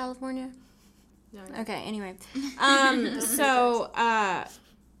like in California? No. Okay. Anyway,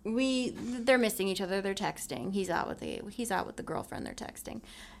 they're missing each other. They're texting. He's out with the girlfriend. They're texting.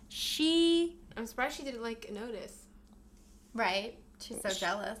 I'm surprised she didn't notice. Right. She's so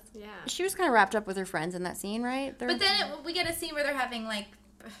jealous. Yeah. She was kind of wrapped up with her friends in that scene, right? But then we get a scene where they're having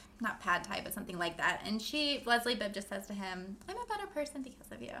not pad thai, but something like that. And Leslie Bibb just says to him, I'm a better person because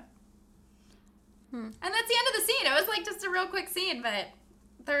of you. And that's the end of the scene. It was just a real quick scene, but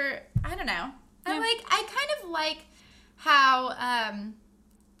I don't know. I kind of like how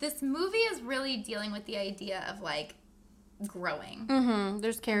this movie is really dealing with the idea of like growing. Mm-hmm.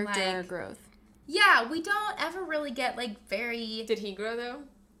 There's character growth. Yeah, we don't ever really get like very. Did he grow though?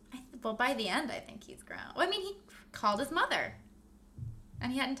 Well, by the end, I think he's grown. Well, I mean, he called his mother,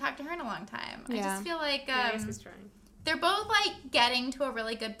 and he hadn't talked to her in a long time. Yeah. I just feel like I guess he's trying. they're both like getting to a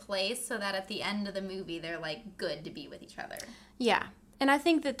really good place, so that at the end of the movie, they're like good to be with each other. Yeah. And I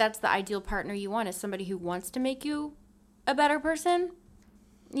think that that's the ideal partner you want, is somebody who wants to make you a better person,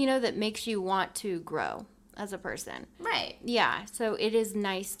 you know, that makes you want to grow as a person. Right. Yeah. So it is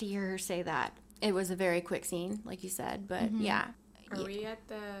nice to hear her say that. It was a very quick scene, like you said, but yeah. Are we at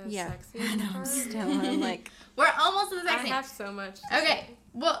the sex I scene know, part? I'm like... We're almost in the sex I scene. have so much to Okay. say.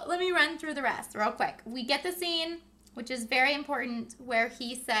 Well, let me run through the rest real quick. We get the scene, which is very important, where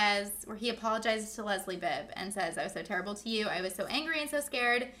he apologizes to Leslie Bibb and says, I was so terrible to you. I was so angry and so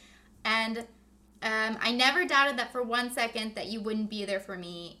scared. And I never doubted that for 1 second that you wouldn't be there for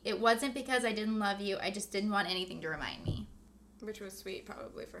me. It wasn't because I didn't love you. I just didn't want anything to remind me. Which was sweet,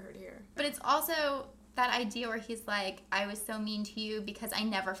 probably, for her to hear. But it's also that idea where he's like, I was so mean to you because I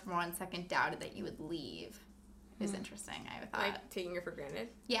never for 1 second doubted that you would leave. It was interesting, I thought. Like, taking her for granted?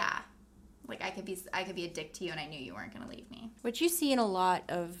 Yeah. Like, I could be a dick to you and I knew you weren't going to leave me. Which you see in a lot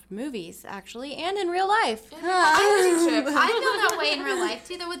of movies, actually, and in real life. I feel that way in real life,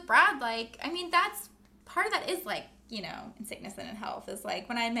 too, though, with Brad. Like, I mean, that's part of that is, like, you know, in sickness and in health, is, like,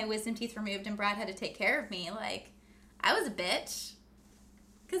 when I had my wisdom teeth removed and Brad had to take care of me, like, I was a bitch.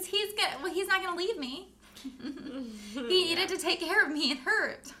 Because he's not going to leave me. He needed to take care of me. It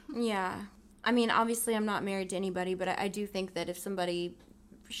hurt. Yeah. I mean, obviously, I'm not married to anybody, but I do think that if somebody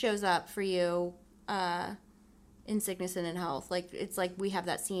shows up for you in sickness and in health, like, it's like we have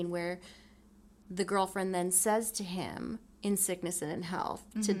that scene where the girlfriend then says to him in sickness and in health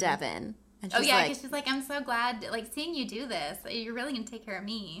to Devin, and she's because she's like, I'm so glad, like, seeing you do this. You're really going to take care of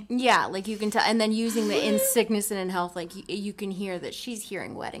me. Yeah, like, you can tell, and then using the in sickness and in health, like, you can hear that she's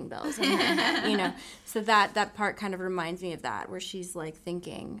hearing wedding bells in her head, you know, so that part kind of reminds me of that, where she's, like,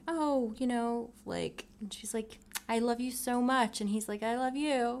 thinking, oh, you know, like, and she's like, I love you so much, and he's like, I love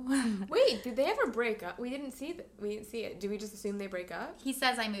you. Wait, did they ever break up? We didn't see it. Did we just assume they break up? He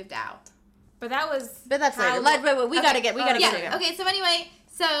says, I moved out. But that's later. Wait, we gotta get yeah. Okay, so anyway,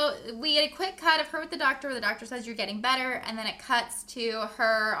 so we get a quick cut of her with the doctor where the doctor says you're getting better, and then it cuts to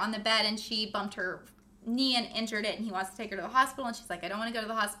her on the bed, and she bumped her knee and injured it, and he wants to take her to the hospital, and she's like, I don't want to go to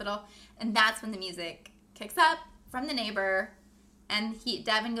the hospital. And that's when the music kicks up from the neighbor, and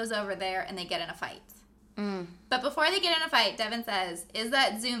Devin goes over there, and they get in a fight. But before they get in a fight, Devin says, is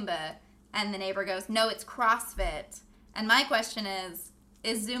that Zumba? And the neighbor goes, no, it's CrossFit. And my question is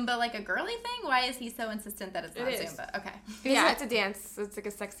Zumba like a girly thing? Why is he so insistent that it's not Zumba? Okay. Yeah, it's a dance. It's like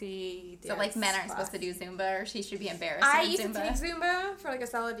a sexy dance. So, like, men aren't supposed to do Zumba, or she should be embarrassed I to do used Zumba? to take Zumba for, like, a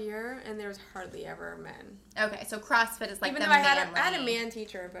solid year, and there was hardly ever men. Okay, so CrossFit is like Even the though I manly. had a man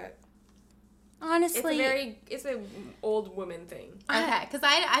teacher, but... Honestly, it's a old woman thing. Okay, because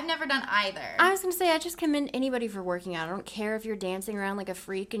I've never done either. I was going to say, I just commend anybody for working out. I don't care if you're dancing around like a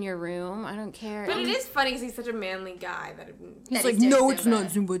freak in your room. I don't care. But it is funny because he's such a manly guy that He's like, no, it's not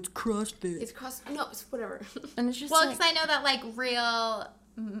Zumba, it's CrossFit. it's cross. No, it's whatever. And it's just well, like, because I know that, like, real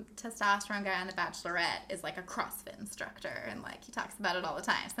testosterone guy on The Bachelorette is, like, a CrossFit instructor, and, like, he talks about it all the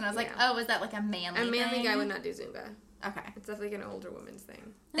time. So then I was like, oh, is that, like, a manly A manly thing? guy would not do Zumba. Okay. It's definitely an older woman's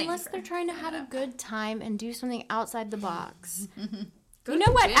thing. unless they're trying to have a good time and do something outside the box. Go You to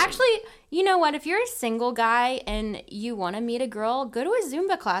know what? gym. Actually, you know what? If you're a single guy and you want to meet a girl, go to a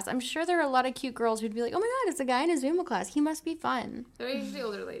Zumba class. I'm sure there are a lot of cute girls who'd be like, oh my God, it's a guy in a Zumba class. He must be fun. There are usually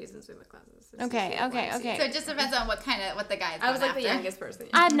older ladies in Zumba classes. It's Okay. usually what I see. So it just depends on what the guy's I was going like the after. youngest person.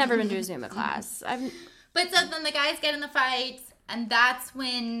 I've never been to a Zumba class. But so then the guys get in the fight, and that's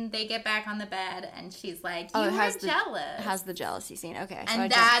when they get back on the bed, and she's like, you were jealous. It has the jealousy scene. Okay. So I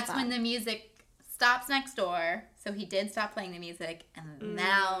And jumped that's that. when the music stops next door. So he did stop playing the music, and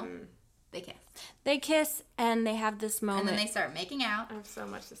now they kiss. They kiss and they have this moment. And then they start making out. I have so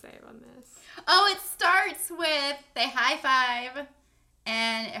much to say on this. Oh, it starts with they high five,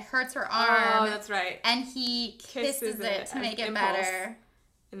 and it hurts her arm. Oh, that's right. And he kisses it to make it impulse. better.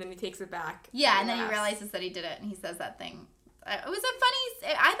 And then he takes it back. Yeah, and then he laughs. realizes that he did it, and he says that thing. It was a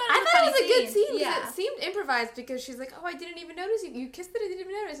funny. I I thought it was a good scene. 'Cause Yeah. It seemed improvised because she's like, "Oh, I didn't even notice you. You kissed it. I didn't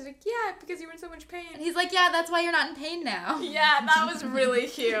even notice." I'm like, "Yeah, because you were in so much pain." And he's like, yeah, that's why you're not in pain now. Yeah, that was really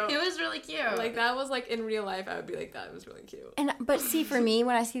cute. It was really cute. Like that was like in real life, I would be like, "That was really cute." But see, for me,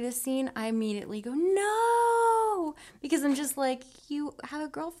 when I see this scene, I immediately go, no! Because I'm just like, you have a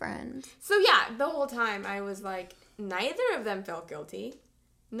girlfriend. So yeah, the whole time I was like, neither of them felt guilty.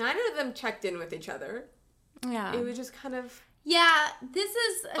 neither of them checked in with each other. Yeah. It was just kind of... Yeah, this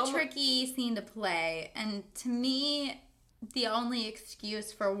is a tricky scene to play. And to me, the only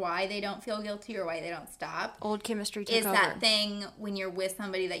excuse for why they don't feel guilty or why they don't stop old chemistry took is over. that thing when you're with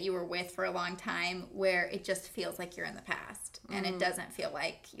somebody that you were with for a long time where it just feels like you're in the past and it doesn't feel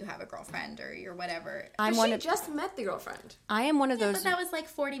like you have a girlfriend or you're whatever. She just met the girlfriend. I am one of those. But that was like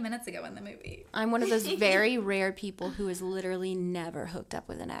 40 minutes ago in the movie. I'm one of those very rare people who has literally never hooked up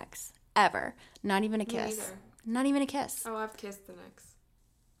with an ex ever. Not even a kiss. Neither. Not even a kiss. Oh, I've kissed an ex.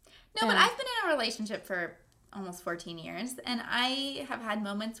 No, but I've been in a relationship for almost 14 years, and I have had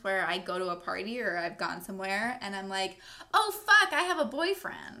moments where I go to a party or I've gone somewhere and I'm like, oh fuck, I have a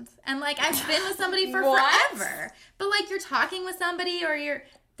boyfriend, and like I've been with somebody for forever. But like you're talking with somebody or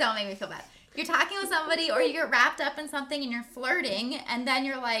don't make me feel bad. You're talking with somebody or you get wrapped up in something and you're flirting and then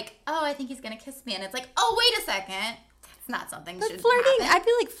you're like, oh, I think he's gonna kiss me, and it's like, oh, wait a second, that's not something that should flirting happen. I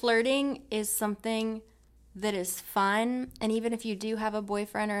feel like flirting is something that is fun, and even if you do have a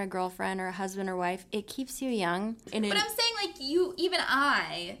boyfriend or a girlfriend or a husband or wife, it keeps you young. But I'm saying, like,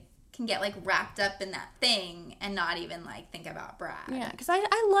 I can get, like, wrapped up in that thing and not even, like, think about Brad. Yeah, because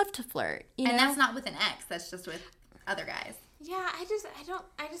I love to flirt, you know? And that's not with an ex, that's just with other guys. Yeah, I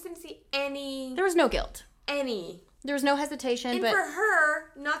just didn't see any... There was no guilt. Any. There was no hesitation, and but... for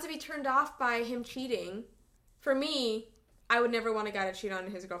her, not to be turned off by him cheating, for me, I would never want a guy to cheat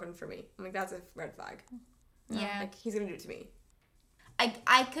on his girlfriend for me. I'm like, that's a red flag. Yeah. Like, he's gonna do it to me.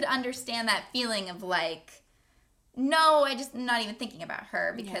 I could understand that feeling of like, no, I just not even thinking about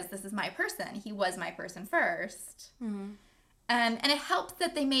her because this is my person. He was my person first. Mm-hmm. And it helps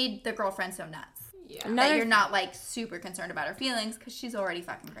that they made the girlfriend so nuts. Yeah. That you're not like super concerned about her feelings because she's already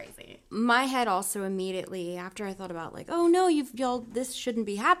fucking crazy. My head also immediately, after I thought about like, oh no, y'all, this shouldn't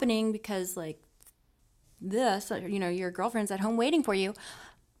be happening because like this, you know, your girlfriend's at home waiting for you.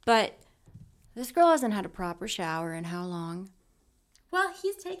 But this girl hasn't had a proper shower in how long? Well,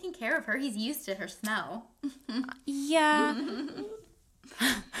 he's taking care of her. He's used to her smell. Yeah. Which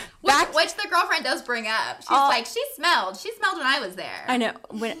the girlfriend does bring up. She's like, she smelled. She smelled when I was there. I know.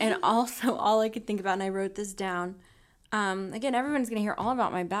 And also, all I could think about, and I wrote this down. Again, everyone's going to hear all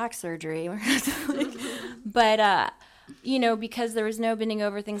about my back surgery. But, you know, because there was no bending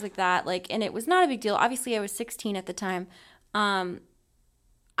over, things like that. Like, and it was not a big deal. Obviously, I was 16 at the time.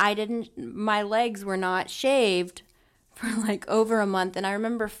 My legs were not shaved for like over a month. And I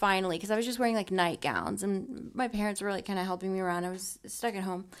remember finally, because I was just wearing like nightgowns and my parents were like kind of helping me around. I was stuck at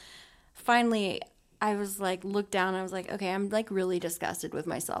home. Finally, I was like, looked down and I was like, okay, I'm like really disgusted with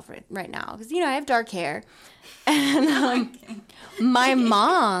myself right now. Because, you know, I have dark hair. And my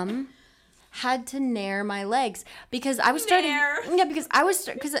mom had to nair my legs because I was starting. Yeah, because I was,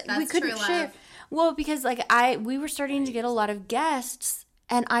 because we couldn't shave. Well, because like we were starting to get a lot of guests.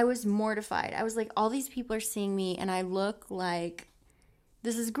 And I was mortified. I was like, all these people are seeing me, and I look like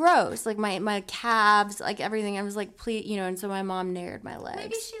this is gross. Like my calves, like everything. I was like, please, you know. And so my mom nared my legs.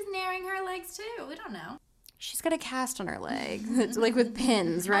 Maybe she's naring her legs too. We don't know. She's got a cast on her leg, it's like with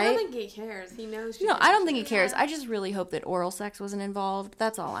pins, right? I don't think he cares. He knows. No, I don't think he cares. I just really hope that oral sex wasn't involved.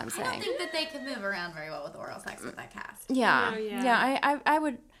 That's all I'm saying. I don't think that they could move around very well with oral sex with that cast. Yeah, I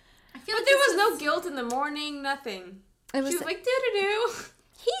would. I feel like there was no guilt in the morning. Nothing. She was like, doo-doo-doo.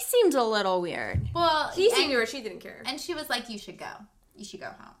 He seemed a little weird. Well, he seemed weird. She didn't care. And she was like, you should go. You should go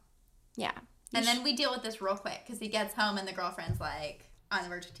home. Yeah. And then we deal with this real quick because he gets home and the girlfriend's like on the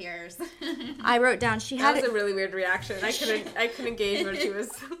verge of tears. I wrote down that was a really weird reaction. I couldn't gauge what she was.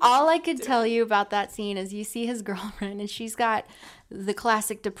 All I could tell you about that scene is you see his girlfriend and she's got the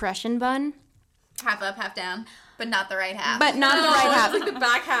classic depression bun. Half up, half down, but not the right half. But not the right half. Like the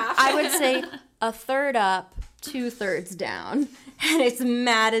back half. I would say a third up, 2/3 down. And it's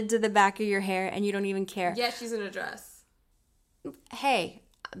matted to the back of your hair and you don't even care. Yeah, she's in a dress. Hey,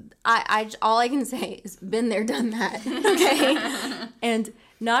 I all I can say is been there, done that. Okay? And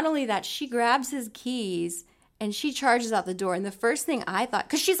not only that, she grabs his keys and she charges out the door. And the first thing I thought,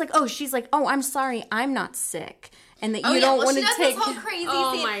 because she's like, oh, I'm sorry, I'm not sick. And that you don't want to take... This whole crazy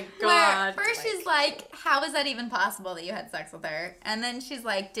scene my God. Where first she's like, how is that even possible that you had sex with her? And then she's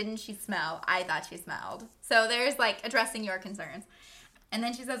like, didn't she smell? I thought she smelled. So there's like addressing your concerns. And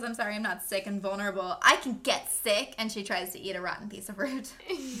then she says, I'm sorry, I'm not sick and vulnerable. I can get sick. And she tries to eat a rotten piece of fruit.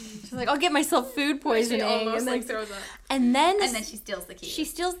 She's like, I'll get myself food poisoning. She almost and then, like throws up. And then she steals the keys. She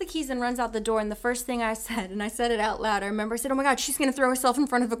steals the keys and runs out the door. And the first thing I said, and I said it out loud, I remember I said, oh my God, she's going to throw herself in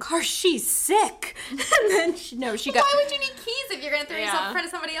front of a car. She's sick. And then she got... Why would you need keys if you're going to throw yourself in front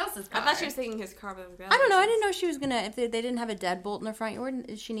of somebody else's car? I thought she was taking his car. But I don't know. I didn't know she was going to, if they didn't have a deadbolt in the front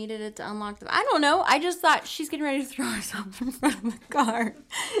yard, she needed it to unlock the... I don't know. I just thought she's getting ready to throw herself in front of a car. part.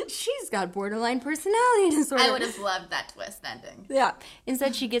 She's got borderline personality disorder. I would have loved that twist ending. Yeah.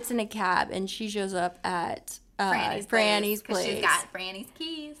 Instead, she gets in a cab and she shows up at Franny's place. She's got Franny's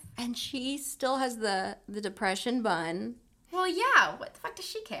keys. And she still has the depression bun. Well, yeah. What the fuck does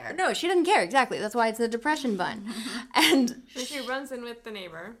she care? No, she doesn't care. Exactly. That's why it's the depression bun. And she runs in with the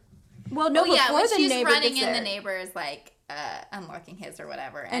neighbor. Well, no, when she's neighbor running gets in, there. the neighbor is like unlocking his or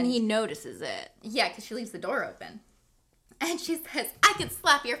whatever. And he notices it. Yeah, because she leaves the door open. And she says, I could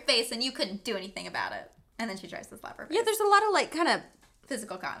slap your face and you couldn't do anything about it. And then she tries to slap her face. Yeah, there's a lot of, like, kind of...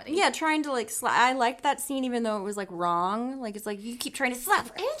 physical comedy. Yeah, trying to, like, slap... I liked that scene even though it was, like, wrong. Like, it's like, you keep trying to slap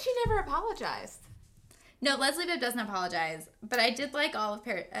her. And she never apologized. No, Leslie Bibb doesn't apologize. But I did like all of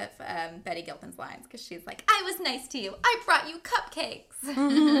Betty Gilpin's lines. Because she's like, I was nice to you. I brought you cupcakes. Yeah,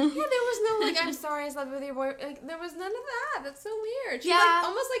 there was no, like, I'm sorry I slept with your boy. Like, there was none of that. That's so weird. She, Yeah. like,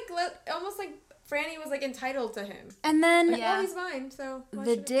 almost like Franny was, like, entitled to him. And then... Yeah. Oh, he's mine, so...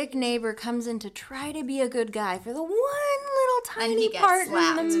 The dick neighbor comes in to try to be a good guy for the one little tiny he gets part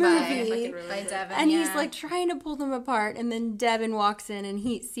slapped in the movie. by Devin. And he's yeah. like trying to pull them apart, and then Devin walks in and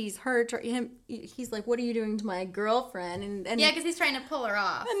he sees her. He's like, "What are you doing to my girlfriend?" And yeah, because he's trying to pull her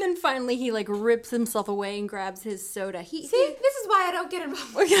off. and then finally he like rips himself away and grabs his soda. See, this is why I don't get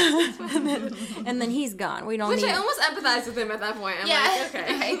involved. and then he's gone. We don't. Which need... I almost empathized with him at that point. I'm like, okay.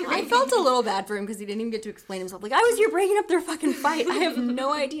 I agree. I felt a little bad for him because he didn't even get to explain himself. Like, I was here breaking up their fucking fight. I have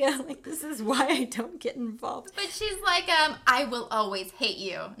no idea. Like, this is why I don't get involved. But she's like, I will always hate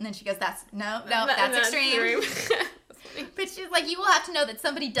you. And then she goes, that's extreme. But she's like, you will have to know that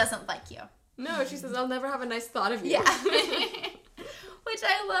somebody doesn't like you. No, she says, I'll never have a nice thought of you. Yeah. Which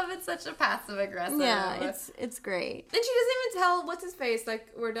I love. It's such a passive aggressive. Yeah, it's great. And she doesn't even tell what's his face, like,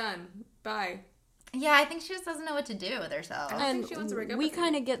 we're done. Bye. Yeah, I think she just doesn't know what to do with herself. I think she wants to break up we with him.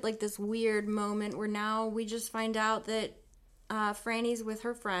 kind of get like this weird moment where now we just find out that Franny's with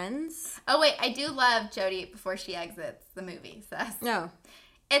her friends. Oh, wait, I do love Jodie before she exits the movie. Says, No.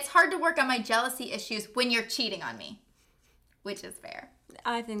 It's hard to work on my jealousy issues when you're cheating on me. Which is fair.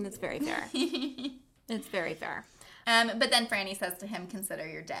 I think that's very fair. It's very fair. But then Franny says to him, consider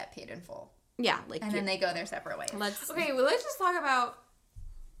your debt paid in full. Yeah, like And then they go their separate ways. Okay, well, let's just talk about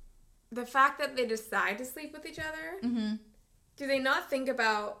the fact that they decide to sleep with each other. Mm-hmm. Do they not think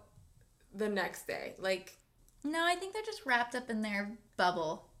about the next day? Like, No, I think they're just wrapped up in their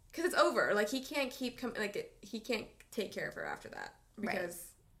bubble. because it's over. Like, he can't keep he can't take care of her after that because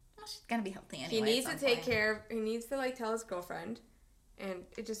Well, she's gonna be healthy anyway. he needs at to some take point. care. He needs to like tell his girlfriend, and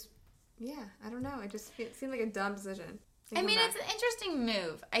it just, yeah, I don't know. It seemed like a dumb decision. I mean, it's an interesting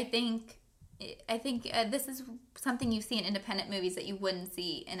move. I think this is something you see in independent movies that you wouldn't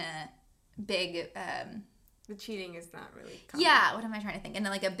see in a big. The cheating is not really common. Yeah, what am I trying to think? In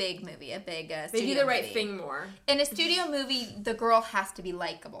like a big movie, a big They studio do the right movie. thing more. In a studio movie, the girl has to be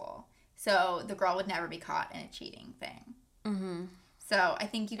likable, so the girl would never be caught in a cheating thing. Mm-hmm. So I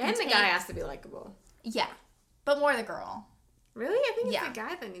think you can. And the guy has to be likable. Yeah, but more the girl. Really? I think it's Yeah. the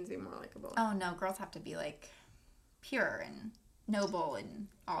guy that needs to be more likable. Oh no, girls have to be like pure and noble and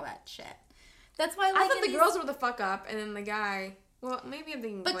all that shit. That's why I thought the girls were the fuck up, and then the guy. Well, maybe I'm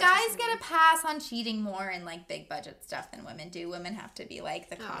thinking. But guys get a pass on cheating more in like big budget stuff than women do. Women have to be like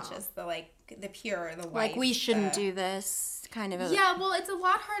the conscious, the like the pure, the wife. Like, we shouldn't do this kind of a... Yeah, well, it's a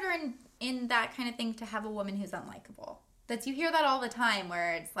lot harder in that kind of thing to have a woman who's unlikable. You hear that all the time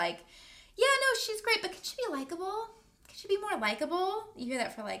where it's like, yeah, no, she's great, but can she be likable? Can she be more likable? You hear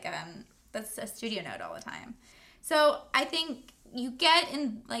that for like that's a studio note all the time. So I think you get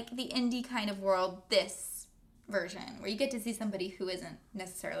in like the indie kind of world this version where you get to see somebody who isn't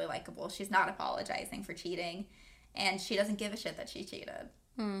necessarily likable. She's not apologizing for cheating, and she doesn't give a shit that she cheated.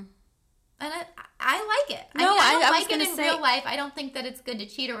 And I like it. No, I don't I was like it gonna in say- real life. I don't think that it's good to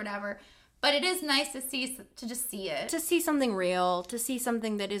cheat or whatever, but it is nice to just see it. To see something real, to see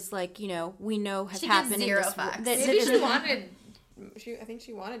something that is like, we know has She gives happened zero in this fucks. Maybe she wanted. I think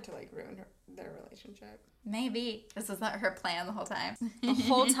she wanted to like ruin their relationship. Maybe this was not her plan the whole time. the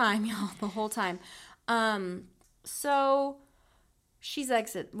whole time, y'all, the whole time. So she's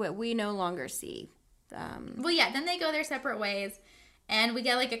exit. What we no longer see. Well, yeah. Then they go their separate ways, and we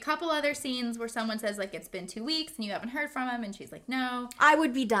get like a couple other scenes where someone says like it's been 2 weeks and you haven't heard from him, and she's like, no. I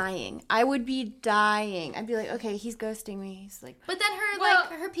would be dying. I'd be like, okay, he's ghosting me. He's like, But then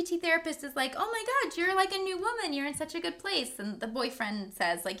her PT therapist is like, oh my God, you're like a new woman. You're in such a good place. And the boyfriend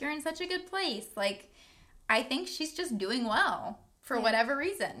says like, you're in such a good place. Like, I think she's just doing well for whatever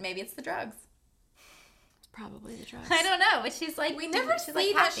reason. Maybe it's the drugs. it's probably the drugs. I don't know. But she's like, We never she's see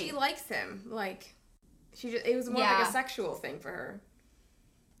like that happy. she likes him. Like, it was more like a sexual thing for her.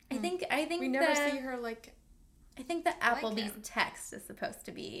 I think We never see her like I think the Applebee's text is supposed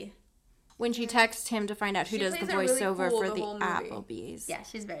to be... When she texts him to find out who does the voiceover for the Applebee's. Yeah,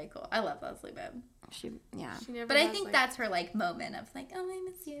 she's very cool. I love Leslie Bibb. But I think that's her, like, moment of, like, oh, I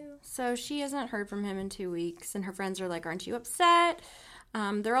miss you. So she hasn't heard from him in 2 weeks, and her friends are like, aren't you upset?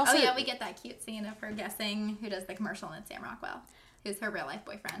 They're also... Oh, yeah, we get that cute scene of her guessing who does the commercial, and it's Sam Rockwell, who's her real-life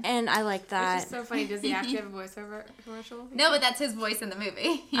boyfriend. And I like that. Which is so funny. Does he actually have a voiceover commercial? No, but that's his voice in the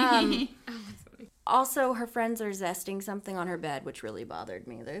movie. Also, her friends are zesting something on her bed, which really bothered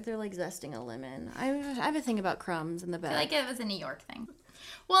me. They're like zesting a lemon. I have a thing about crumbs in the bed. I feel like it was a New York thing.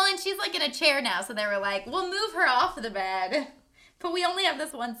 Well, and she's like in a chair now, so they were like, we'll move her off the bed. But we only have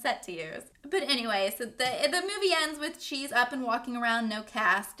this one set to use. But anyway, so the movie ends with she's up and walking around, no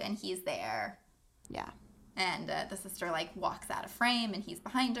cast, and he's there. Yeah. And the sister, like, walks out of frame, and he's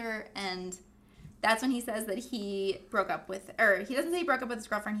behind her, and that's when he says that he broke up with, or he doesn't say he broke up with his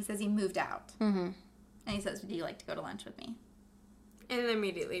girlfriend, he says he moved out. Mm-hmm. And he says, would you like to go to lunch with me? And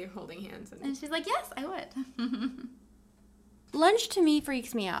immediately holding hands. And she's like, yes, I would. Lunch to me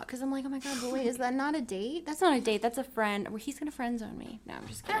freaks me out because I'm like, oh my god, but wait, is that not a date? That's not a date. That's a friend. He's gonna friend zone me. No, I'm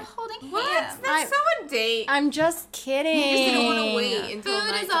just kidding. They're holding hands. What? That's so a date. I'm just kidding. You just don't want to wait until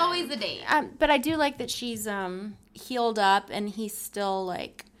Food nighttime. is always a date. But I do like that she's healed up and he's still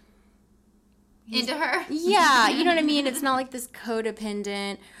like into her. Yeah, you know what I mean? It's not like this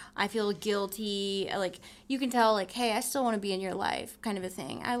codependent, I feel guilty. Like, you can tell, like, hey, I still want to be in your life kind of a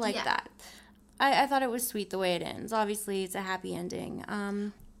thing. I like that. I thought it was sweet the way it ends. Obviously, it's a happy ending.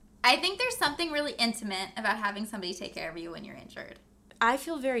 I think there's something really intimate about having somebody take care of you when you're injured. I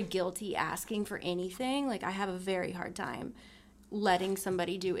feel very guilty asking for anything. Like, I have a very hard time letting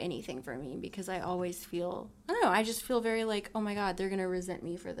somebody do anything for me because I always feel, I don't know, I just feel very like, oh my god, they're going to resent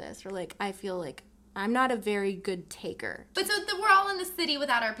me for this. Or like, I feel like I'm not a very good taker. But so we're all in the city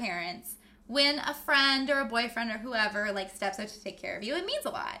without our parents. When a friend or a boyfriend or whoever, like, steps up to take care of you, it means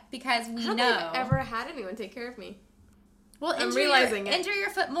a lot because we know. I've ever had anyone take care of me. Well, I'm realizing it. Injure your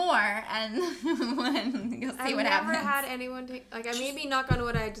foot more, and you'll see what happens. I've never had anyone take, like, I maybe knock on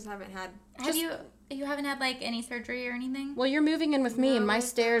wood, I just haven't had. You haven't had, like, any surgery or anything? Well, you're moving in with me, and my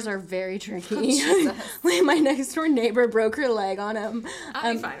stairs are very tricky. Like, my next door neighbor broke her leg on them.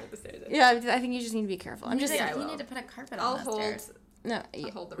 I'll be fine with the stairs. Yeah, I think you just need to be careful. I'm just saying. You need to put a carpet on those stairs. No, I'll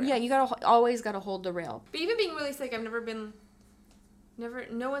hold the rail. Yeah, you always gotta hold the rail. But even being really sick, I've never been.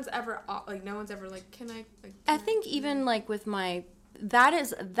 No one's ever like, can I? Like, I think even like with my, that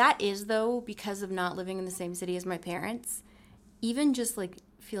is though, because of not living in the same city as my parents, even just like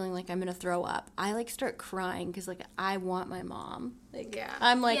feeling like I'm gonna throw up, I like start crying because like I want my mom. Like, yeah,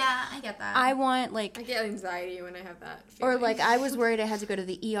 I'm like, yeah, I get that. I want like, I get anxiety when I have that feeling. Or like I was worried I had to go to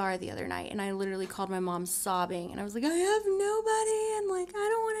the ER the other night, and I literally called my mom sobbing, and I was like, I have nobody, and like I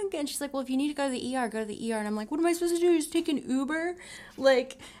don't want to. And she's like, well, if you need to go to the ER, go to the ER. And I'm like, what am I supposed to do? Just take an Uber,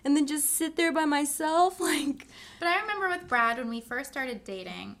 like, and then just sit there by myself, like. But I remember with Brad when we first started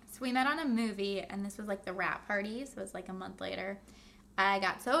dating. So we met on a movie, and this was like the wrap party. So it was like a month later. I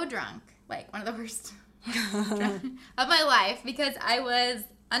got so drunk, like one of the worst of my life, because I was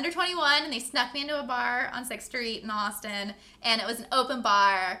under 21 and they snuck me into a bar on 6th Street in Austin, and it was an open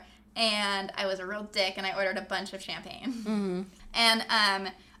bar, and I was a real dick, and I ordered a bunch of champagne. Mm-hmm.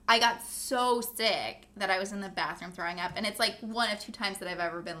 And I got so sick that I was in the bathroom throwing up, and it's like one of 2 times that I've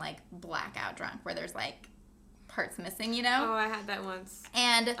ever been like blackout drunk, where there's like parts missing, you know? Oh, I had that once.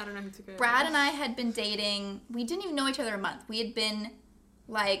 And I don't know who took it. Brad and I had been dating. We didn't even know each other a month. We had been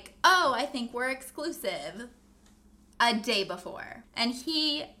like, oh, I think we're exclusive a day before. And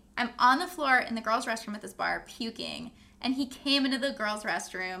I'm on the floor in the girls' restroom at this bar puking, and he came into the girls'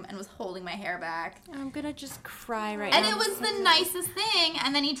 restroom and was holding my hair back. I'm gonna just cry right and now. And it was the nicest thing.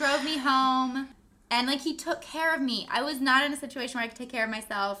 And then he drove me home, and like he took care of me. I was not in a situation where I could take care of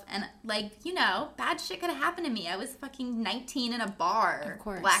myself, and like, you know, bad shit could have happened to me. I was fucking 19 in a bar,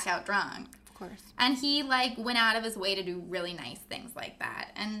 blackout drunk. And he, like, went out of his way to do really nice things like that.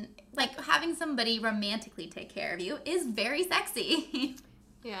 And, like, having somebody romantically take care of you is very sexy.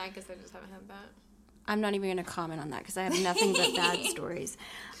 Yeah, I guess I just haven't had that. I'm not even going to comment on that because I have nothing but bad stories.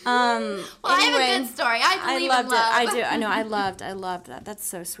 Well, anyway, I have a good story. I believe loved in love. I do. I know. I loved that. That's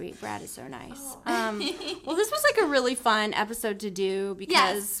so sweet. Brad is so nice. Well, this was like a really fun episode to do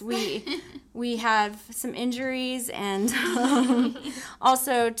because we have some injuries and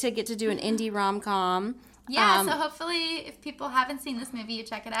also to get to do an indie rom-com. Yeah, so hopefully if people haven't seen this movie, you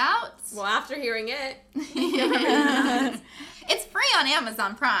check it out. Well, after hearing it. It's free on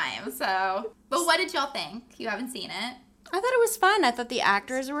Amazon Prime, so. But what did y'all think? You haven't seen it. I thought it was fun. I thought the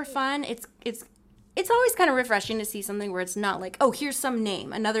actors were fun. It's it's always kind of refreshing to see something where it's not like, oh, here's some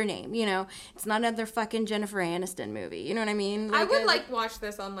name, another name, you know. It's not another fucking Jennifer Aniston movie, you know what I mean? I would, like, watch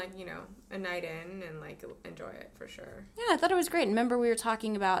this on, like, you know, a night in and, like, enjoy it for sure. Yeah, I thought it was great. Remember we were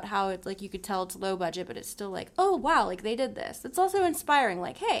talking about how it's, like, you could tell it's low budget, but it's still like, oh, wow, like, they did this. It's also inspiring,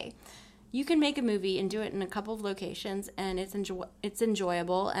 like, hey, you can make a movie and do it in a couple of locations, and it's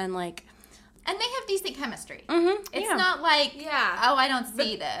enjoyable, and, like... And they have decent chemistry. Mm-hmm, it's not like, oh, I don't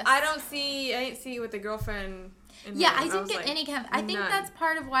see this. I didn't see with the girlfriend. I didn't get any I think that's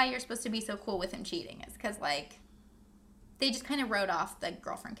part of why you're supposed to be so cool with him cheating, is because, like, they just kind of wrote off the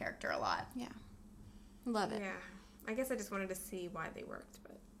girlfriend character a lot. Yeah. Love it. Yeah. I guess I just wanted to see why they worked,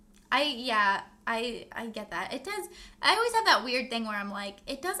 but. I get that. It does. I always have that weird thing where I'm like,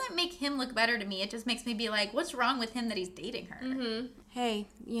 it doesn't make him look better to me. It just makes me be like, what's wrong with him that he's dating her? Mm-hmm. Hey,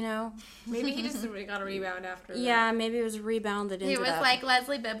 you know. Maybe he just got a rebound after Yeah, maybe it was a rebound that ended up. He was like,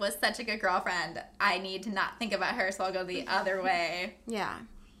 Leslie Bibb was such a good girlfriend. I need to not think about her, so I'll go the other way. Yeah.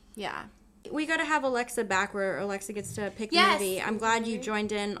 Yeah. We got to have Alexa back where Alexa gets to pick the movie. I'm glad you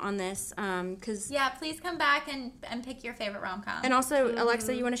joined in on this. Yeah, please come back and pick your favorite rom-com. And also,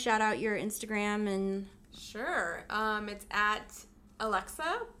 Alexa, you want to shout out your Instagram and... Sure. It's at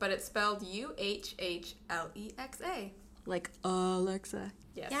Alexa, but it's spelled UHHLEXA. Like Alexa.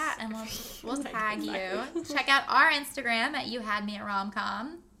 Yes. Yeah, and we'll tag you. Check out our Instagram at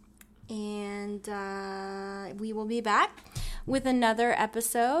YouHadMeAtRomcom. And we will be back with another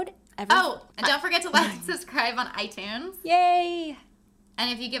episode. And don't forget to like and subscribe on iTunes. Yay!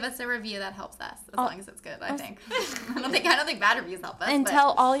 And if you give us a review, that helps us, as long as it's good, I think. I don't think bad reviews help us. And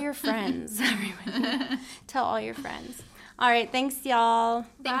tell all your friends. Everybody. Tell all your friends. All right, thanks, y'all.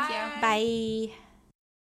 Thank you. Bye.